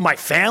there. My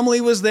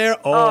family was there.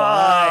 It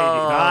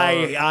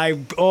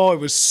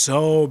was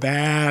so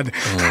bad.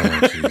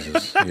 Oh,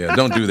 Jesus. Yeah,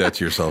 don't do that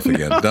to yourself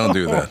again. Don't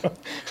do that.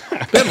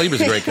 Ben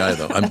Lieber's a great guy,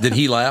 though. Did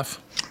he laugh?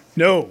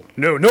 No,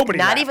 nobody.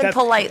 Not even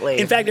politely.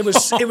 In fact, it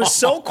was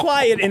so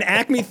quiet in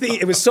Acme.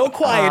 It was so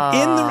quiet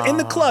in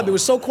the club. It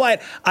was so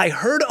quiet. I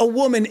heard a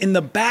woman in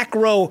the back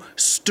row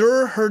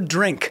stir her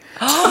drink.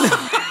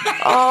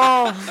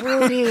 Oh,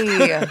 Rudy,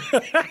 that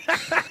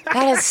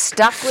has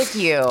stuck with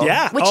you.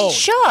 Yeah, which it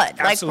should.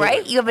 Absolutely. Like,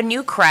 right? You have a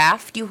new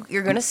craft.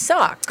 You're gonna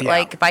suck. Yeah.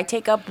 Like, if I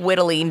take up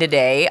whittling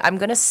today, I'm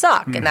gonna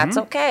suck, and that's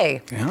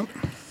okay. Yeah.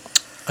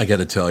 I got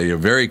to tell you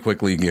very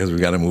quickly because we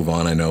got to move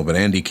on. I know, but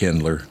Andy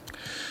Kindler.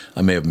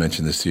 I may have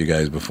mentioned this to you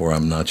guys before,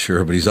 I'm not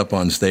sure, but he's up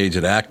on stage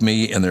at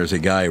Acme, and there's a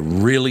guy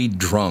really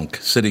drunk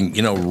sitting,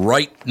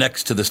 right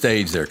next to the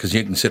stage there, because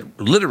you can sit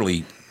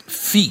literally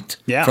feet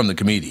from the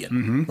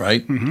comedian,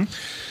 right? Mm-hmm.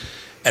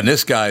 And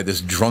this guy,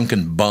 this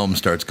drunken bum,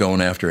 starts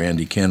going after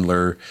Andy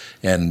Kindler,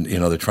 and,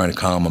 they're trying to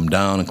calm him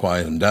down and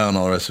quiet him down,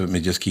 all the rest of it, and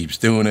he just keeps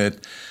doing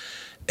it.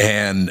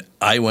 And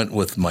I went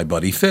with my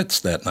buddy Fitz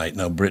that night.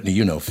 Now, Brittany,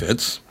 you know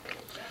Fitz.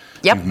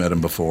 Yep. You've met him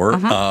before.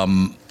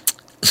 Mm-hmm.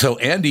 So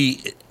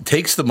Andy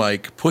takes the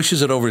mic,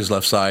 pushes it over his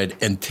left side,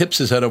 and tips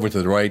his head over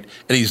to the right,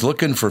 and he's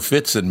looking for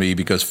Fitz and me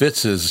because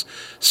Fitz is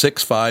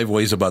 6'5",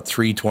 weighs about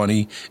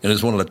 320, and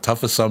is one of the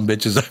toughest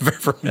sumbitches I've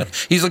ever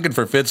met. He's looking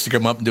for Fitz to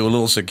come up and do a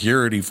little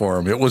security for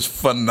him. It was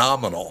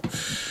phenomenal.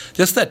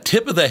 Just that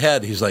tip of the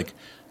head, he's like,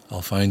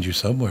 "I'll find you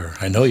somewhere.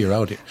 I know you're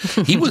out here."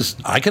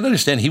 I can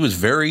understand, he was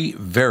very,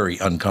 very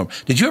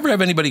uncomfortable. Did you ever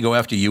have anybody go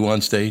after you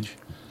on stage?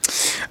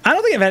 I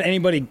don't think I've had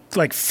anybody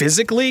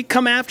physically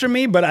come after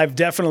me, but I've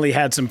definitely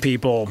had some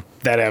people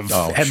that have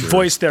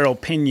voiced their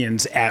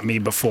opinions at me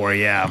before.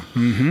 Yeah.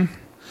 Mm-hmm.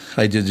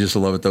 I did just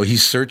love it though.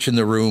 He's searching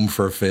the room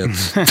for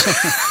Fitz.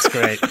 That's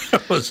great.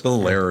 It was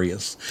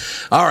hilarious.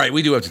 All right,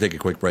 we do have to take a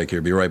quick break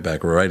here. Be right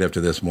back. We're right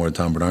after this. More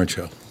Tom Barnard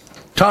Show.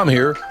 Tom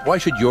here. Why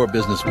should your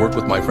business work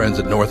with my friends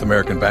at North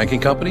American Banking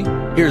Company?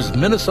 Here's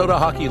Minnesota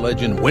hockey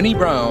legend Winnie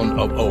Brown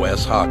of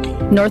OS Hockey.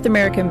 North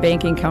American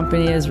Banking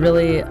Company has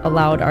really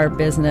allowed our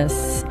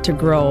business to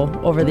grow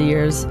over the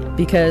years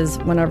because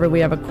whenever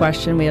we have a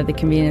question, we have the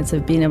convenience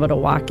of being able to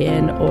walk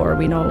in or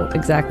we know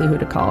exactly who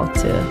to call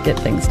to get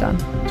things done.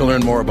 To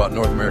learn more about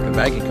North American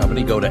Banking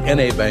Company, go to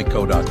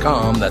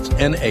nabankco.com. That's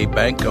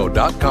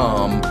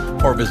nabankco.com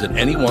or visit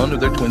any one of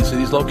their Twin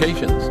Cities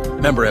locations.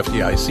 Member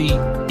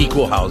FDIC,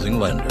 Equal Housing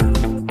Lender.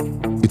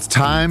 It's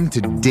time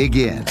to dig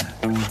in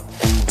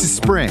to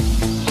spring.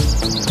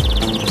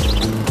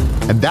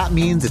 And that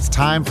means it's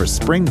time for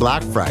Spring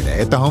Black Friday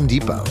at the Home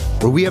Depot,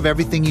 where we have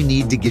everything you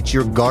need to get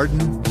your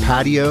garden,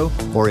 patio,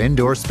 or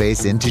indoor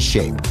space into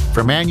shape,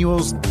 from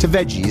annuals to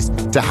veggies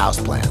to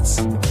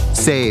houseplants.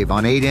 Save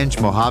on 8-inch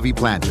Mojave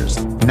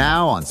planters,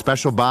 now on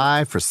special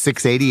buy for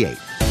 $688.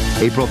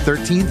 April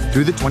 13th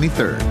through the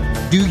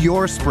 23rd. Do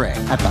your spring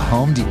at the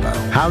Home Depot.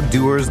 How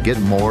doers get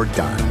more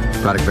done.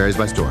 Product varies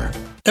by store.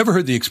 Ever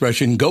heard the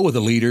expression, go with a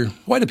leader?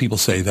 Why do people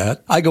say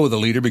that? I go with a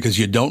leader because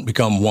you don't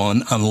become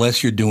one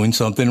unless you're doing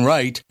something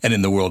right. And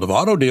in the world of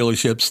auto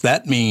dealerships,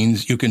 that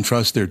means you can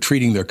trust they're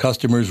treating their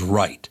customers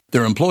right,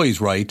 their employees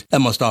right,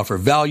 and must offer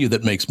value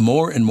that makes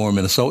more and more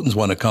Minnesotans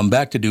want to come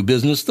back to do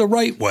business the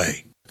right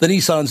way. The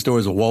Nissan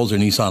stores of Walser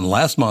Nissan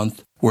last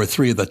month were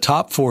 3 of the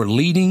top 4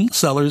 leading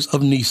sellers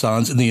of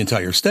Nissans in the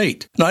entire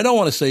state. Now, I don't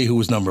want to say who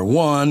was number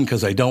 1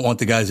 because I don't want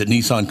the guys at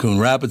Nissan Coon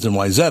Rapids and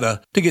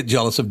Wayzata to get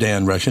jealous of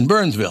Dan Resch in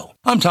Burnsville.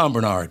 I'm Tom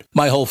Barnard.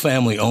 My whole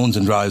family owns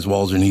and drives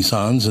Walser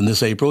Nissans, and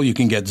this April you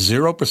can get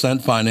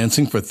 0%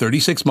 financing for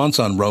 36 months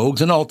on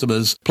Rogues and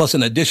Altimas, plus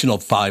an additional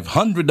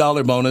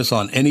 $500 bonus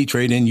on any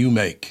trade-in you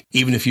make.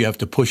 Even if you have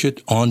to push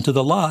it onto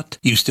the lot,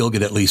 you still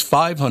get at least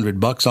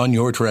 $500 on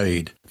your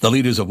trade. The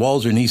leaders of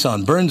Walser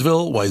Nissan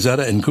Burnsville,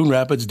 Wayzata, and Coon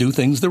Rapids do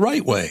things the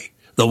right way,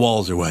 the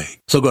Walser way.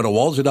 So go to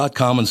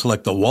walser.com and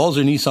select the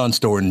Walser Nissan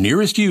store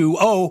nearest you.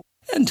 Oh,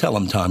 and tell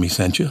them Tommy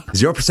sent you.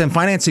 0%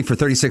 financing for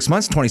 36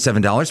 months,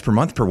 $27 per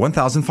month per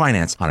 1,000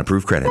 finance on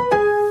approved credit.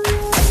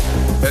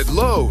 At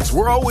Lowe's,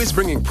 we're always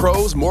bringing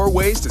pros more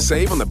ways to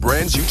save on the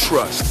brands you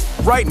trust.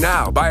 Right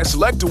now, buy a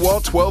select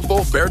DeWalt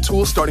 12-volt bare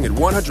tool starting at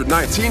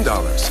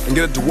 $119 and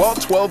get a DeWalt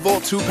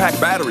 12-volt 2-pack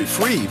battery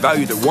free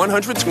valued at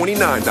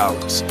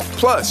 $129.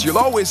 Plus, you'll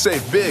always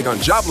save big on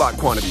job lot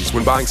quantities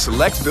when buying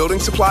select building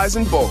supplies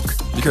in bulk.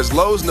 Because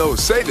Lowe's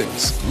knows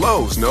savings,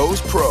 Lowe's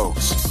knows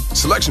pros.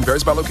 Selection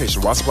varies by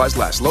location while supplies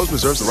last. Lowe's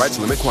reserves the right to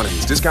limit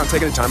quantities. Discount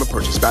taken at time of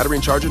purchase. Battery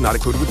and charger not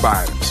included with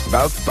buy items.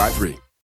 Valid for buy 3.